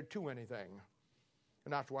separated to anything.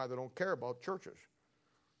 And that's why they don't care about churches.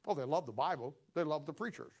 Oh, they love the Bible. They love the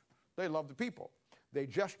preachers. They love the people. They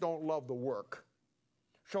just don't love the work.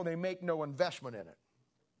 So they make no investment in it.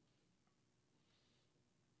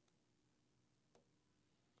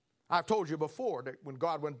 I've told you before that when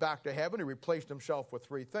God went back to heaven, he replaced himself with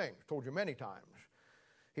three things. I've told you many times.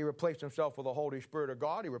 He replaced himself with the Holy Spirit of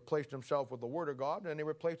God. He replaced himself with the Word of God. And he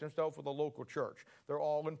replaced himself with the local church. They're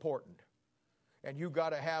all important. And you've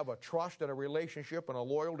got to have a trust and a relationship and a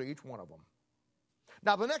loyalty to each one of them.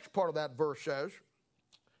 Now, the next part of that verse says,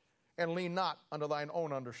 and lean not unto thine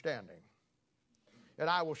own understanding. And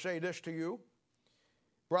I will say this to you,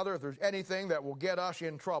 brother, if there's anything that will get us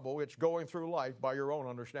in trouble, it's going through life by your own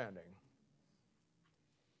understanding.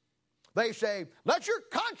 They say, let your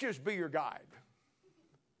conscience be your guide.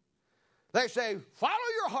 They say, follow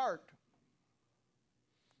your heart.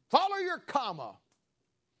 Follow your comma.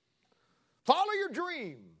 Follow your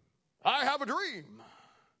dream. I have a dream.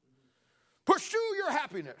 Pursue your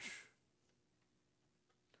happiness.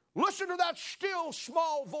 Listen to that still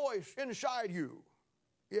small voice inside you.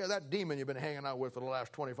 Yeah, that demon you've been hanging out with for the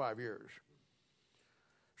last 25 years.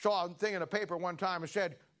 Saw a thing in a paper one time, it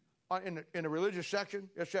said, in the religious section,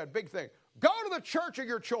 it said, big thing, go to the church of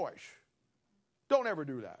your choice. Don't ever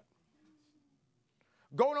do that.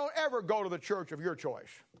 Don't ever go to the church of your choice.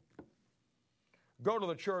 Go to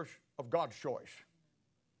the church of God's choice.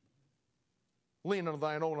 Lean on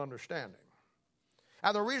thine own understanding.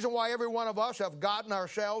 And the reason why every one of us have gotten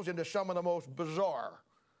ourselves into some of the most bizarre,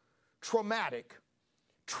 traumatic,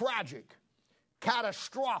 tragic,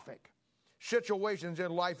 catastrophic situations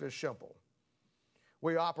in life is simple.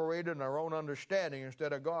 We operate in our own understanding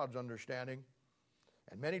instead of God's understanding.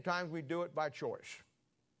 And many times we do it by choice.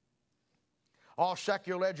 All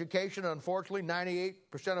secular education, unfortunately, 98%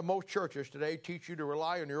 of most churches today teach you to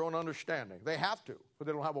rely on your own understanding. They have to, but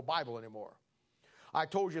they don't have a Bible anymore. I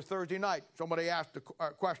told you Thursday night, somebody asked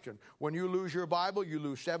a question. When you lose your Bible, you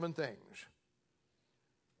lose 7 things.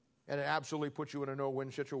 And it absolutely puts you in a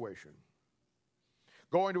no-win situation.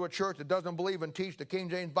 Going to a church that doesn't believe and teach the King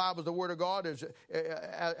James Bible as the Word of God,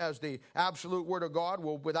 as the absolute Word of God,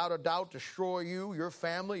 will without a doubt destroy you, your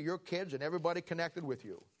family, your kids, and everybody connected with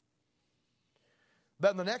you.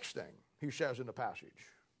 Then the next thing he says in the passage,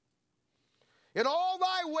 in all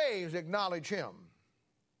thy ways acknowledge him.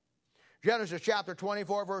 Genesis chapter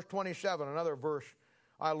 24, verse 27, another verse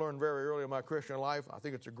I learned very early in my Christian life. I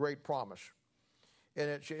think it's a great promise.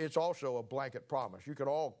 And it's also a blanket promise. You could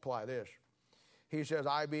all apply this. He says,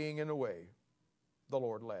 I being in the way, the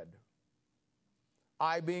Lord led.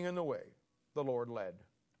 I being in the way, the Lord led.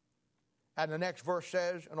 And the next verse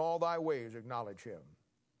says, in all thy ways acknowledge him.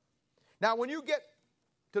 Now, when you get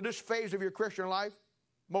to this phase of your Christian life,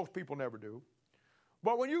 most people never do.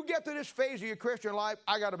 But when you get to this phase of your Christian life,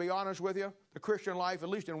 I got to be honest with you, the Christian life, at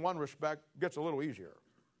least in one respect, gets a little easier.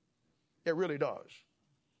 It really does.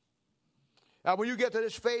 Now, when you get to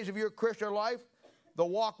this phase of your Christian life, the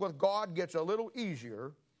walk with God gets a little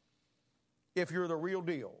easier if you're the real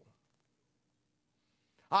deal.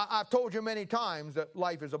 I've told you many times that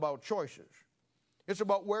life is about choices. It's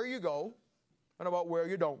about where you go and about where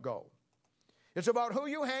you don't go. It's about who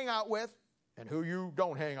you hang out with and who you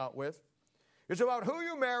don't hang out with. It's about who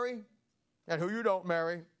you marry and who you don't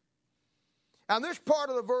marry. And this part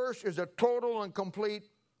of the verse is a total and complete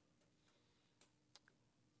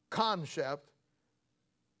concept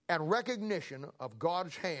and recognition of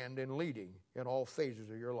God's hand in leading in all phases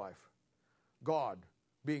of your life. God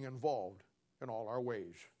being involved in all our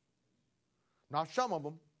ways. Not some of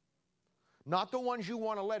them. Not the ones you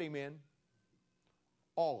want to let him in.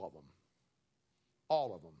 All of them.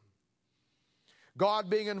 All of them. God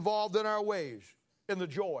being involved in our ways, in the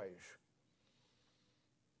joys,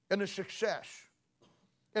 in the success,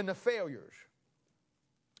 in the failures,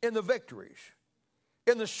 in the victories,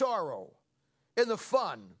 in the sorrow, in the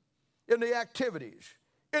fun, in the activities,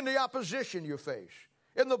 in the opposition you face,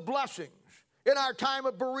 in the blessings, in our time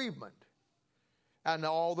of bereavement, and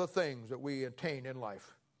all the things that we attain in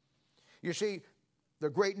life. You see, the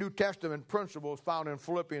great New Testament principle is found in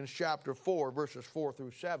Philippians chapter 4, verses 4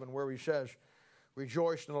 through 7, where he says,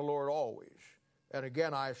 rejoice in the Lord always. And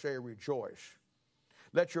again I say rejoice.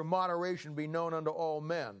 Let your moderation be known unto all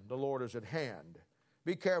men. The Lord is at hand.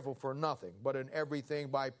 Be careful for nothing, but in everything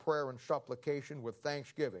by prayer and supplication with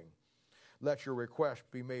thanksgiving. Let your request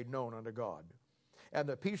be made known unto God. And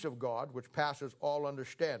the peace of God, which passes all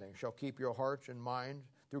understanding, shall keep your hearts and minds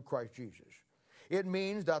through Christ Jesus. It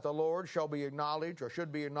means that the Lord shall be acknowledged or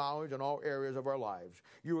should be acknowledged in all areas of our lives.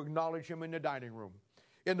 You acknowledge him in the dining room,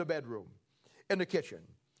 in the bedroom, in the kitchen,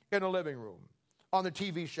 in the living room, on the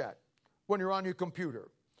TV set, when you're on your computer,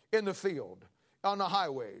 in the field, on the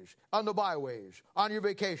highways, on the byways, on your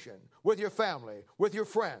vacation, with your family, with your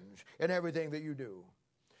friends, in everything that you do.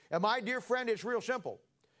 And my dear friend, it's real simple.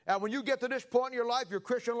 And when you get to this point in your life, your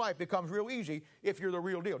Christian life becomes real easy if you're the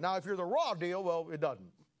real deal. Now, if you're the raw deal, well, it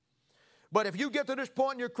doesn't. But if you get to this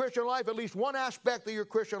point in your Christian life, at least one aspect of your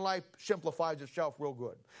Christian life simplifies itself real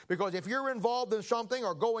good. Because if you're involved in something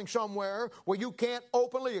or going somewhere where you can't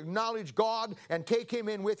openly acknowledge God and take him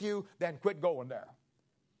in with you, then quit going there.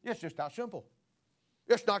 It's just that simple.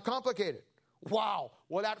 It's not complicated. Wow.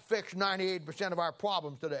 Well, that fixed 98% of our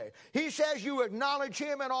problems today. He says you acknowledge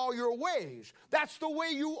him in all your ways. That's the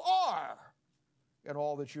way you are in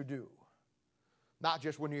all that you do. Not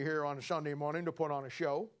just when you're here on a Sunday morning to put on a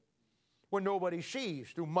show, when nobody sees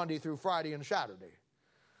through Monday through Friday and Saturday.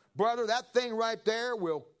 Brother, that thing right there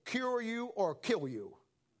will cure you or kill you.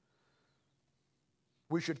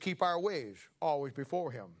 We should keep our ways always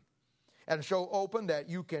before him. And so open that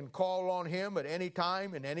you can call on him at any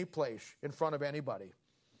time, in any place, in front of anybody.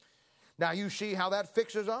 Now you see how that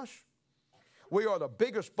fixes us? We are the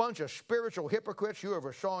biggest bunch of spiritual hypocrites you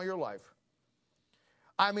ever saw in your life.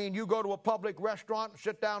 I mean, you go to a public restaurant and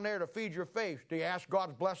sit down there to feed your face. Do you ask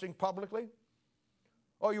God's blessing publicly?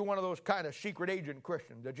 Or are you one of those kind of secret agent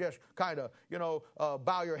Christians that just kind of,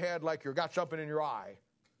 bow your head like you got something in your eye?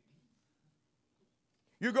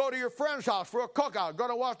 You go to your friend's house for a cookout,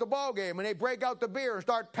 going to watch the ball game, and they break out the beer and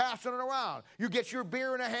start passing it around. You get your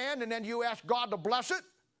beer in a hand, and then you ask God to bless it?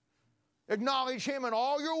 Acknowledge him in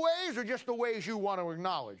all your ways, or just the ways you want to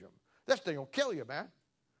acknowledge him? This thing will kill you, man.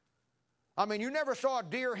 I mean, you never saw a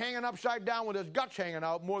deer hanging upside down with his guts hanging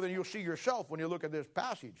out more than you'll see yourself when you look at this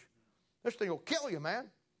passage. This thing will kill you, man.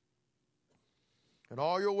 In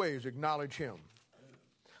all your ways, acknowledge him.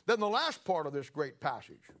 Then the last part of this great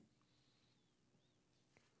passage.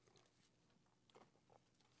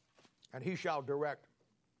 And he shall direct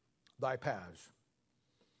thy paths.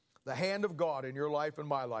 The hand of God in your life and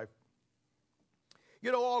my life.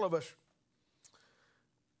 You know, all of us,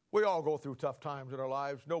 we all go through tough times in our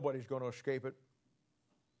lives. Nobody's going to escape it.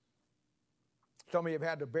 Some of you have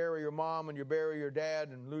had to bury your mom and you bury your dad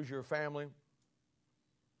and lose your family.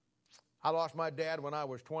 I lost my dad when I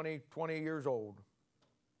was 20 years old.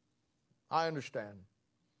 I understand.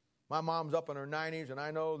 My mom's up in her 90s, and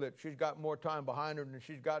I know that she's got more time behind her than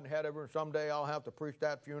she's got ahead of her, and someday I'll have to preach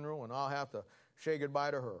that funeral, and I'll have to say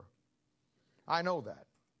goodbye to her. I know that.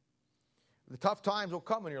 The tough times will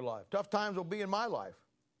come in your life. Tough times will be in my life.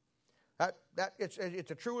 It's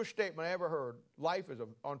the truest statement I ever heard. Life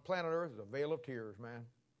on planet Earth is a vale of tears, man.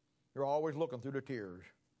 You're always looking through the tears.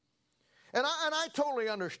 And I totally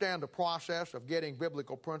understand the process of getting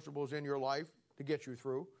biblical principles in your life to get you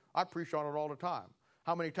through. I preach on it all the time.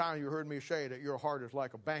 How many times have you heard me say that your heart is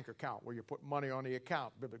like a bank account where you put money on the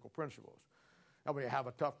account, biblical principles. And when you have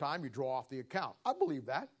a tough time, you draw off the account. I believe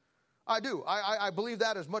that. I do. I believe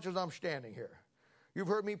that as much as I'm standing here. You've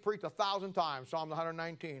heard me preach 1,000 times, Psalm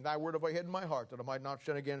 119, thy word have I hid in my heart that I might not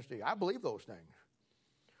sin against thee. I believe those things.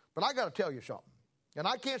 But I got to tell you something. And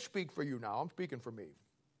I can't speak for you now. I'm speaking for me.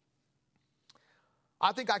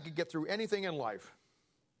 I think I could get through anything in life,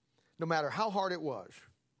 no matter how hard it was,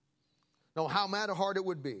 no how hard it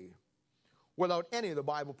would be, without any of the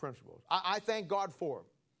Bible principles. I thank God for them,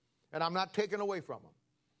 and I'm not taking away from them.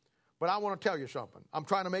 But I want to tell you something. I'm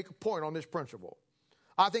trying to make a point on this principle.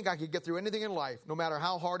 I think I could get through anything in life, no matter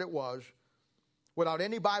how hard it was, without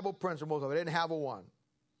any Bible principles if I didn't have a one.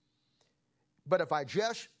 But if I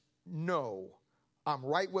just know I'm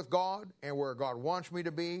right with God and where God wants me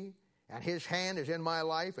to be, and His hand is in my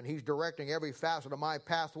life, and He's directing every facet of my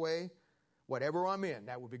pathway, whatever I'm in,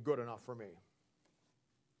 that would be good enough for me.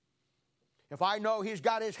 If I know He's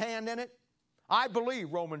got His hand in it, I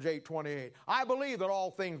believe Romans 8:28. I believe that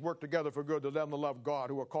all things work together for good to them that love God,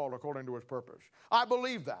 who are called according to His purpose. I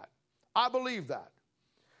believe that. I believe that.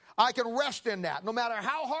 I can rest in that, no matter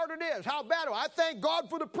how hard it is, how bad it is. I thank God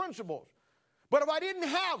for the principles. But if I didn't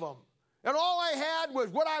have them, and all I had was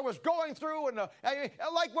what I was going through, and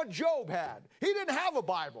like what Job had. He didn't have a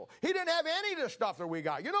Bible. He didn't have any of the stuff that we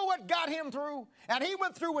got. You know what got him through? And he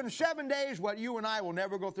went through in 7 days what you and I will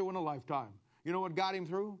never go through in a lifetime. You know what got him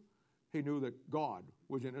through? He knew that God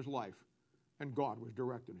was in his life, and God was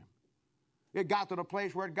directing him. It got to the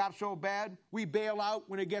place where it got so bad, we bail out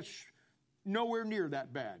when it gets nowhere near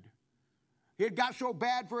that bad. It got so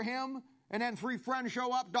bad for him, and then 3 friends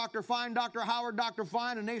show up, Dr. Fine, Dr. Howard, Dr.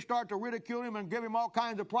 Fine, and they start to ridicule him and give him all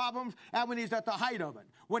kinds of problems. And when he's at the height of it,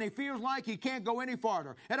 when he feels like he can't go any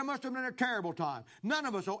farther, and it must have been a terrible time. None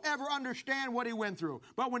of us will ever understand what he went through.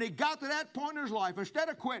 But when he got to that point in his life, instead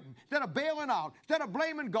of quitting, instead of bailing out, instead of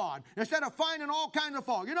blaming God, instead of finding all kinds of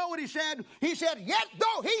fault, you know what he said? He said, "Yet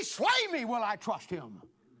though he slay me, will I trust him."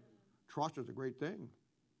 Trust is a great thing.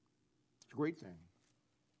 It's a great thing.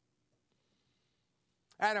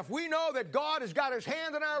 And if we know that God has got His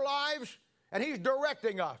hand in our lives and He's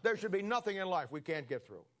directing us, there should be nothing in life we can't get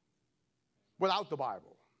through without the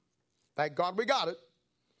Bible. Thank God we got it.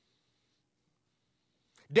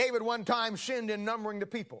 David one time sinned in numbering the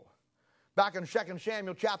people, back in 2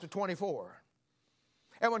 Samuel chapter 24.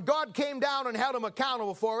 And when God came down and held him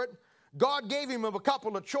accountable for it, God gave him a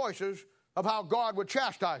couple of choices of how God would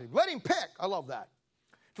chastise him. Let him pick. I love that.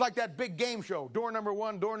 It's like that big game show. Door number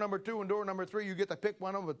 1, door number 2, and door number 3. You get to pick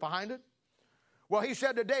one of them behind it. Well, he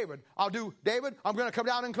said to David, David, I'm going to come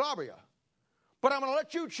down and clobber you. But I'm going to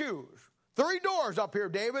let you choose. 3 doors up here,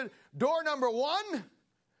 David. Door number 1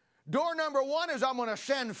 is I'm going to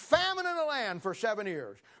send famine in the land for 7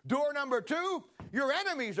 years. Door number 2, your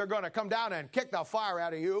enemies are going to come down and kick the fire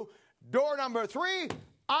out of you. Door number 3,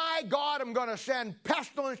 God, am going to send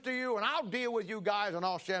pestilence to you, and I'll deal with you guys, and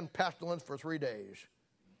I'll send pestilence for 3 days.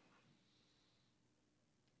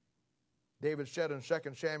 David said in 2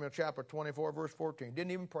 Samuel chapter 24, verse 14, didn't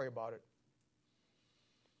even pray about it.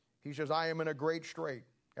 He says, I am in a great strait.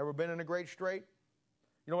 Ever been in a great strait?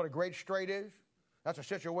 You know what a great strait is? That's a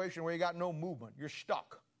situation where you got no movement. You're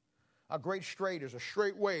stuck. A great strait is a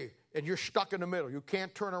straight way, and you're stuck in the middle. You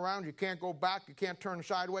can't turn around. You can't go back. You can't turn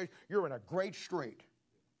sideways. You're in a great strait.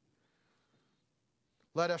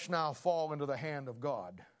 Let us now fall into the hand of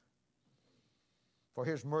God, for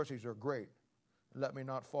His mercies are great. Let me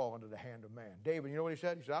not fall into the hand of man. David, you know what he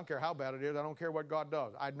said? He said, I don't care how bad it is. I don't care what God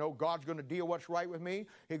does. I know God's going to deal what's right with me.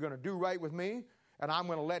 He's going to do right with me. and I'm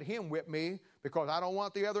going to let him whip me because I don't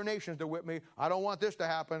want the other nations to whip me. I don't want this to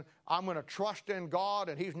happen. I'm going to trust in God,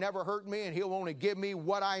 and he's never hurt me, and he'll only give me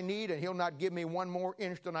what I need, and he'll not give me one more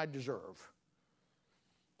inch than I deserve.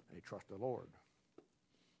 And he trusted the Lord.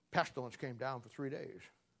 Pestilence came down for 3 days.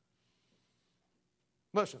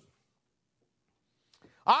 Listen,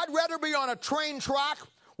 I'd rather be on a train track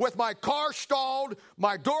with my car stalled,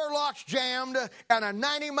 my door locks jammed, and a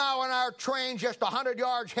 90-mile-an-hour train just 100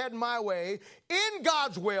 yards heading my way, in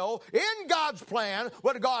God's will, in God's plan,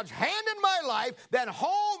 with God's hand in my life, than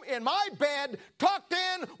home in my bed, tucked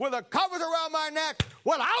in with the covers around my neck,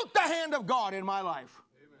 without the hand of God in my life.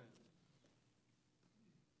 Amen.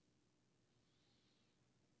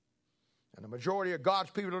 And the majority of God's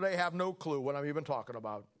people today have no clue what I'm even talking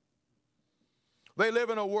about. They live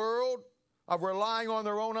in a world of relying on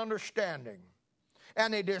their own understanding.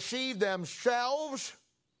 And they deceive themselves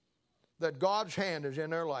that God's hand is in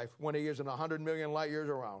their life when he isn't 100 million light years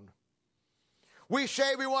around. We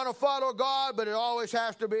say we want to follow God, but it always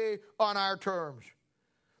has to be on our terms.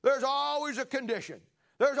 There's always a condition.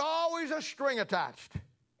 There's always a string attached.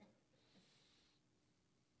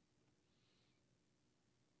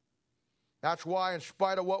 That's why, in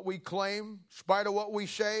spite of what we claim, in spite of what we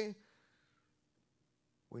say,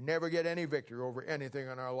 we never get any victory over anything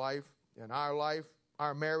in our life,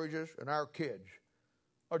 our marriages, and our kids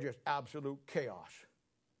are just absolute chaos.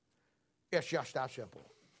 It's just that simple.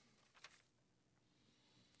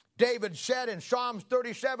 David said in Psalms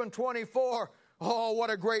 37:24, oh, what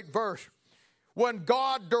a great verse. When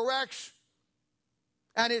God directs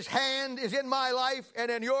and his hand is in my life and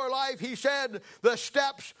in your life, he said, the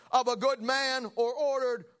steps of a good man are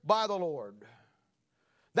ordered by the Lord.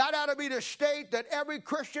 That ought to be the state that every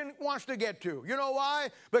Christian wants to get to. You know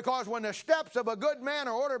why? Because when the steps of a good man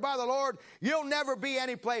are ordered by the Lord, you'll never be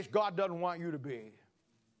any place God doesn't want you to be.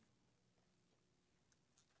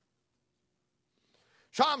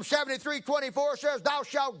 Psalm 73:24 says, thou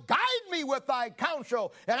shalt guide me with thy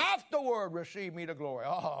counsel, and afterward receive me to glory.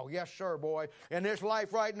 Oh, yes, sir, boy. In this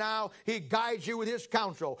life right now, he guides you with his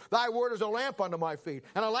counsel. Thy word is a lamp unto my feet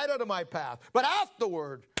and a light unto my path. But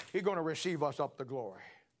afterward, he's going to receive us up to glory.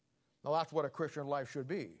 Now, that's what a Christian life should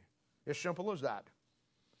be. As simple as that.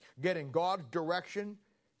 Getting God's direction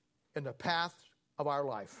in the path of our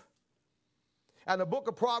life. And the book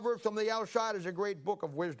of Proverbs from the outside is a great book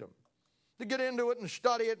of wisdom. To get into it and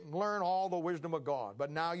study it and learn all the wisdom of God. But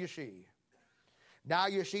now you see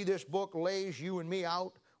this book lays you and me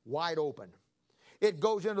out wide open. It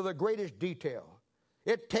goes into the greatest detail.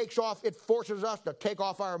 It forces us to take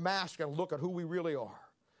off our mask and look at who we really are.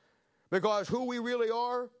 Because who we really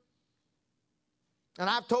are, and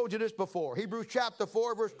I've told you this before, Hebrews chapter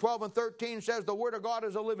 4, verse 12 and 13 says the Word of God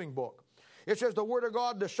is a living book. It says the Word of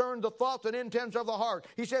God discerns the thoughts and intents of the heart.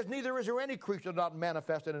 He says neither is there any creature not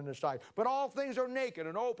manifested in his sight, but all things are naked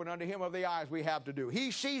and open unto him of the eyes we have to do.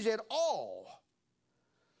 He sees it all.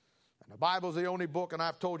 And the Bible's the only book, and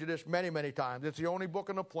I've told you this many, many times, it's the only book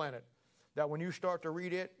on the planet that when you start to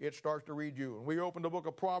read it, it starts to read you. And we opened the book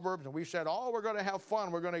of Proverbs, and we said, oh, we're going to have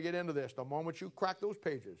fun. We're going to get into this. The moment you crack those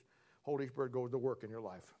pages, Holy Spirit goes to work in your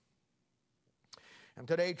life. And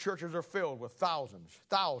today, churches are filled with thousands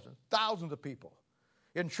of people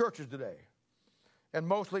in churches today. And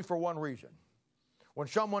mostly for one reason. When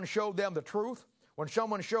someone showed them the truth, when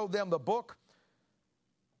someone showed them the book,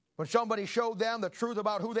 when somebody showed them the truth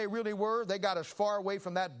about who they really were, they got as far away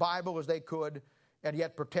from that Bible as they could and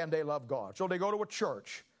yet pretend they love God. So they go to a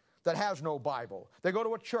church that has no Bible. They go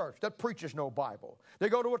to a church that preaches no Bible. They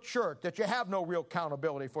go to a church that you have no real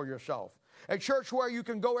accountability for yourself. A church where you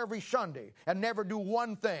can go every Sunday and never do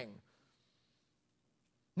one thing.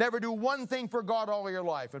 Never do one thing for God all of your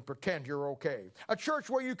life and pretend you're okay. A church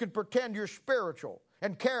where you can pretend you're spiritual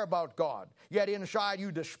and care about God, yet inside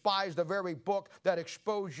you despise the very book that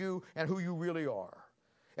exposed you and who you really are.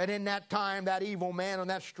 And in that time, that evil man and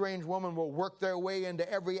that strange woman will work their way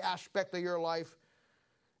into every aspect of your life.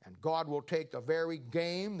 And God will take the very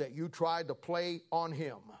game that you tried to play on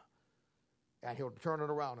him, and he'll turn it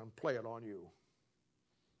around and play it on you.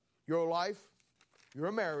 Your life,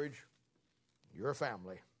 your marriage, your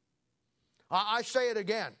family. I say it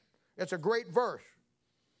again. It's a great verse.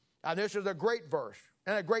 And this is a great verse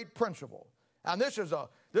and a great principle. And this is a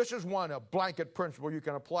blanket principle you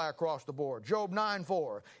can apply across the board. Job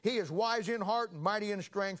 9:4. He is wise in heart and mighty in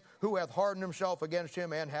strength, who hath hardened himself against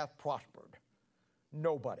him and hath prospered.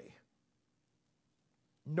 Nobody.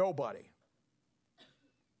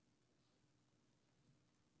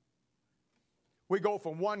 We go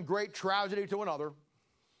from one great tragedy to another,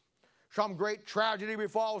 some great tragedy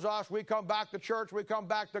befalls us. We come back to church, we come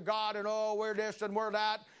back to God, and oh, we're this and we're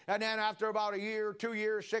that. And then after about a year, 2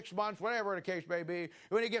 years, 6 months, whatever the case may be,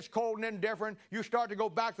 when it gets cold and indifferent, you start to go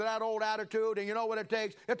back to that old attitude, and you know what it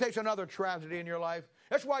takes? It takes another tragedy in your life.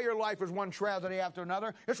 That's why your life is one tragedy after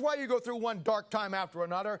another. It's why you go through one dark time after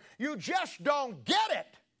another. You just don't get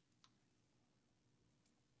it.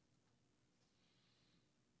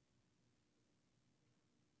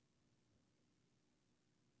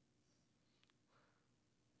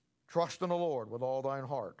 Trust in the Lord with all thine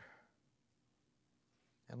heart,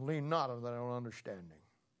 and lean not on thine own understanding.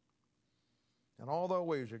 In all thy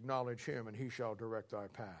ways acknowledge him, and he shall direct thy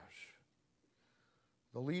paths.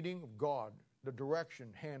 The leading of God, the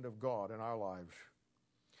direction hand of God in our lives.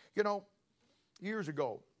 You know, years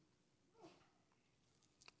ago,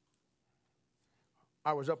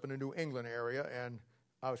 I was up in the New England area, and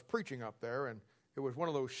I was preaching up there, and it was one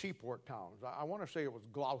of those seaport towns. I want to say it was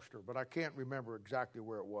Gloucester, but I can't remember exactly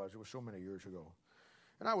where it was. It was so many years ago.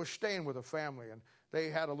 And I was staying with a family, and they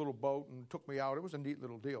had a little boat and took me out. It was a neat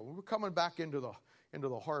little deal. We were coming back into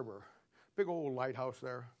the harbor. Big old lighthouse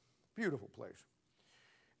there. Beautiful place.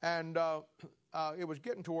 And it was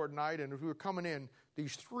getting toward night, and as we were coming in,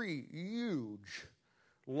 these 3 huge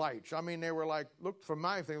lights. I mean, they were like, from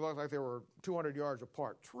my thing, it looked like they were 200 yards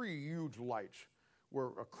apart. 3 huge lights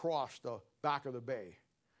were across the back of the bay.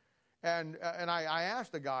 And I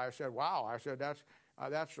asked the guy, I said, wow, I said, that's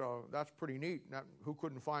pretty neat. Who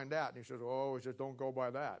couldn't find that? And he says, oh, he says, don't go by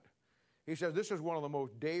that. He says, this is one of the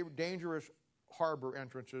most dangerous harbor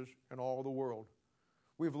entrances in all the world.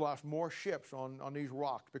 We've lost more ships on these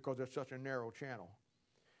rocks because it's such a narrow channel.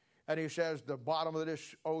 And he says the bottom of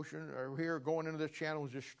this ocean, or here going into this channel,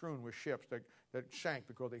 is just strewn with ships that sank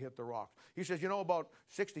because they hit the rocks. He says, you know, about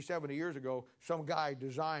 60, 70 years ago, some guy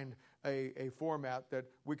designed a format that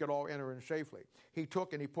we could all enter in safely. He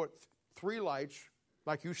took and he put 3 lights,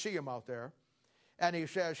 like you see them out there, and he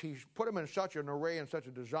says he's put them in such an array and such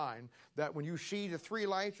a design that when you see the 3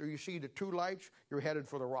 lights or you see the 2 lights, you're headed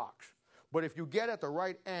for the rocks. But if you get at the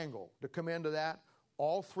right angle to come into that,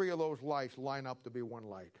 all 3 of those lights line up to be one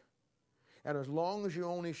light. And as long as you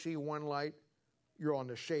only see one light, you're on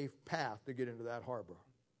the safe path to get into that harbor.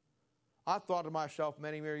 I thought to myself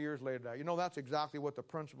many years later, you know, that's exactly what the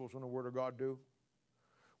principles in the Word of God do.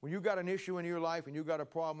 When you've got an issue in your life and you've got a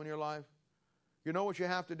problem in your life, you know what you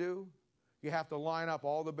have to do? You have to line up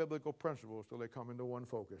all the biblical principles till they come into one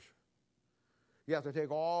focus. You have to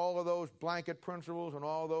take all of those blanket principles and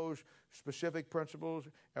all those specific principles,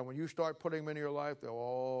 and when you start putting them into your life, they'll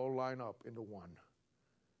all line up into one.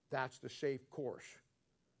 That's the safe course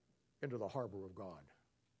into the harbor of God.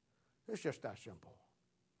 It's just that simple.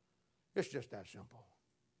 It's just that simple.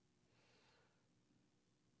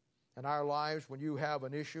 In our lives, when you have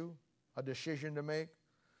an issue, a decision to make,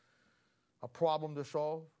 a problem to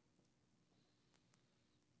solve,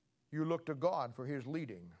 you look to God for his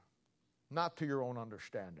leading, not to your own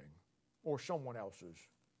understanding or someone else's.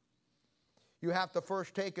 You have to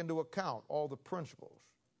first take into account all the principles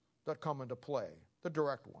that come into play, the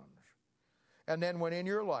direct ones. And then when in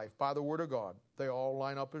your life, by the Word of God, they all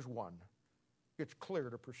line up as one, it's clear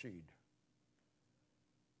to proceed.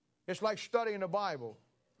 It's like studying the Bible.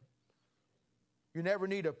 You never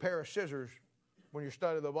need a pair of scissors when you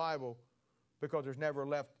study the Bible because there's never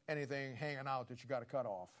left anything hanging out that you got to cut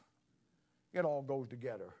off. It all goes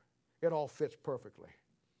together. It all fits perfectly.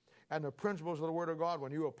 And the principles of the Word of God,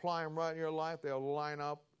 when you apply them right in your life, they'll line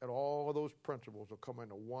up, and all of those principles will come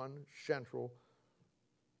into one central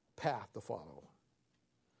path to follow.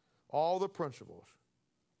 All the principles,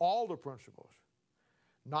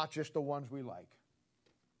 not just the ones we like.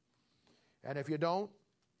 And if you don't,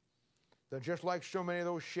 then just like so many of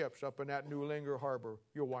those ships up in that New Linger Harbor,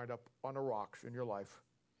 you'll wind up on the rocks in your life.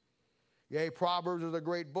 Yea, Proverbs is a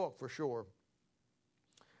great book for sure.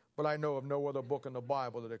 But I know of no other book in the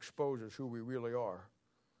Bible that exposes who we really are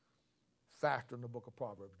faster than the book of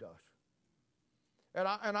Proverbs does.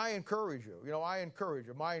 And I encourage you. You know, I encourage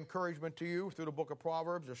you. My encouragement to you through the book of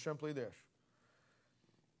Proverbs is simply this.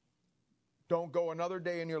 Don't go another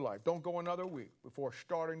day in your life. Don't go another week before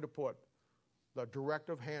starting to put the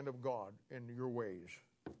directive hand of God in your ways.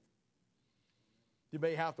 You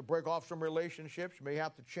may have to break off some relationships. You may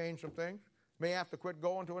have to change some things. You may have to quit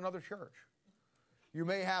going to another church. You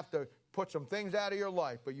may have to put some things out of your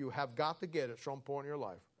life, but you have got to get at some point in your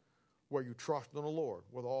life where you trust in the Lord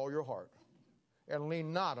with all your heart and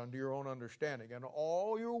lean not unto your own understanding. And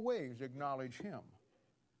all your ways acknowledge him,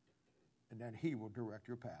 and then he will direct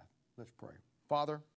your path. Let's pray. Father,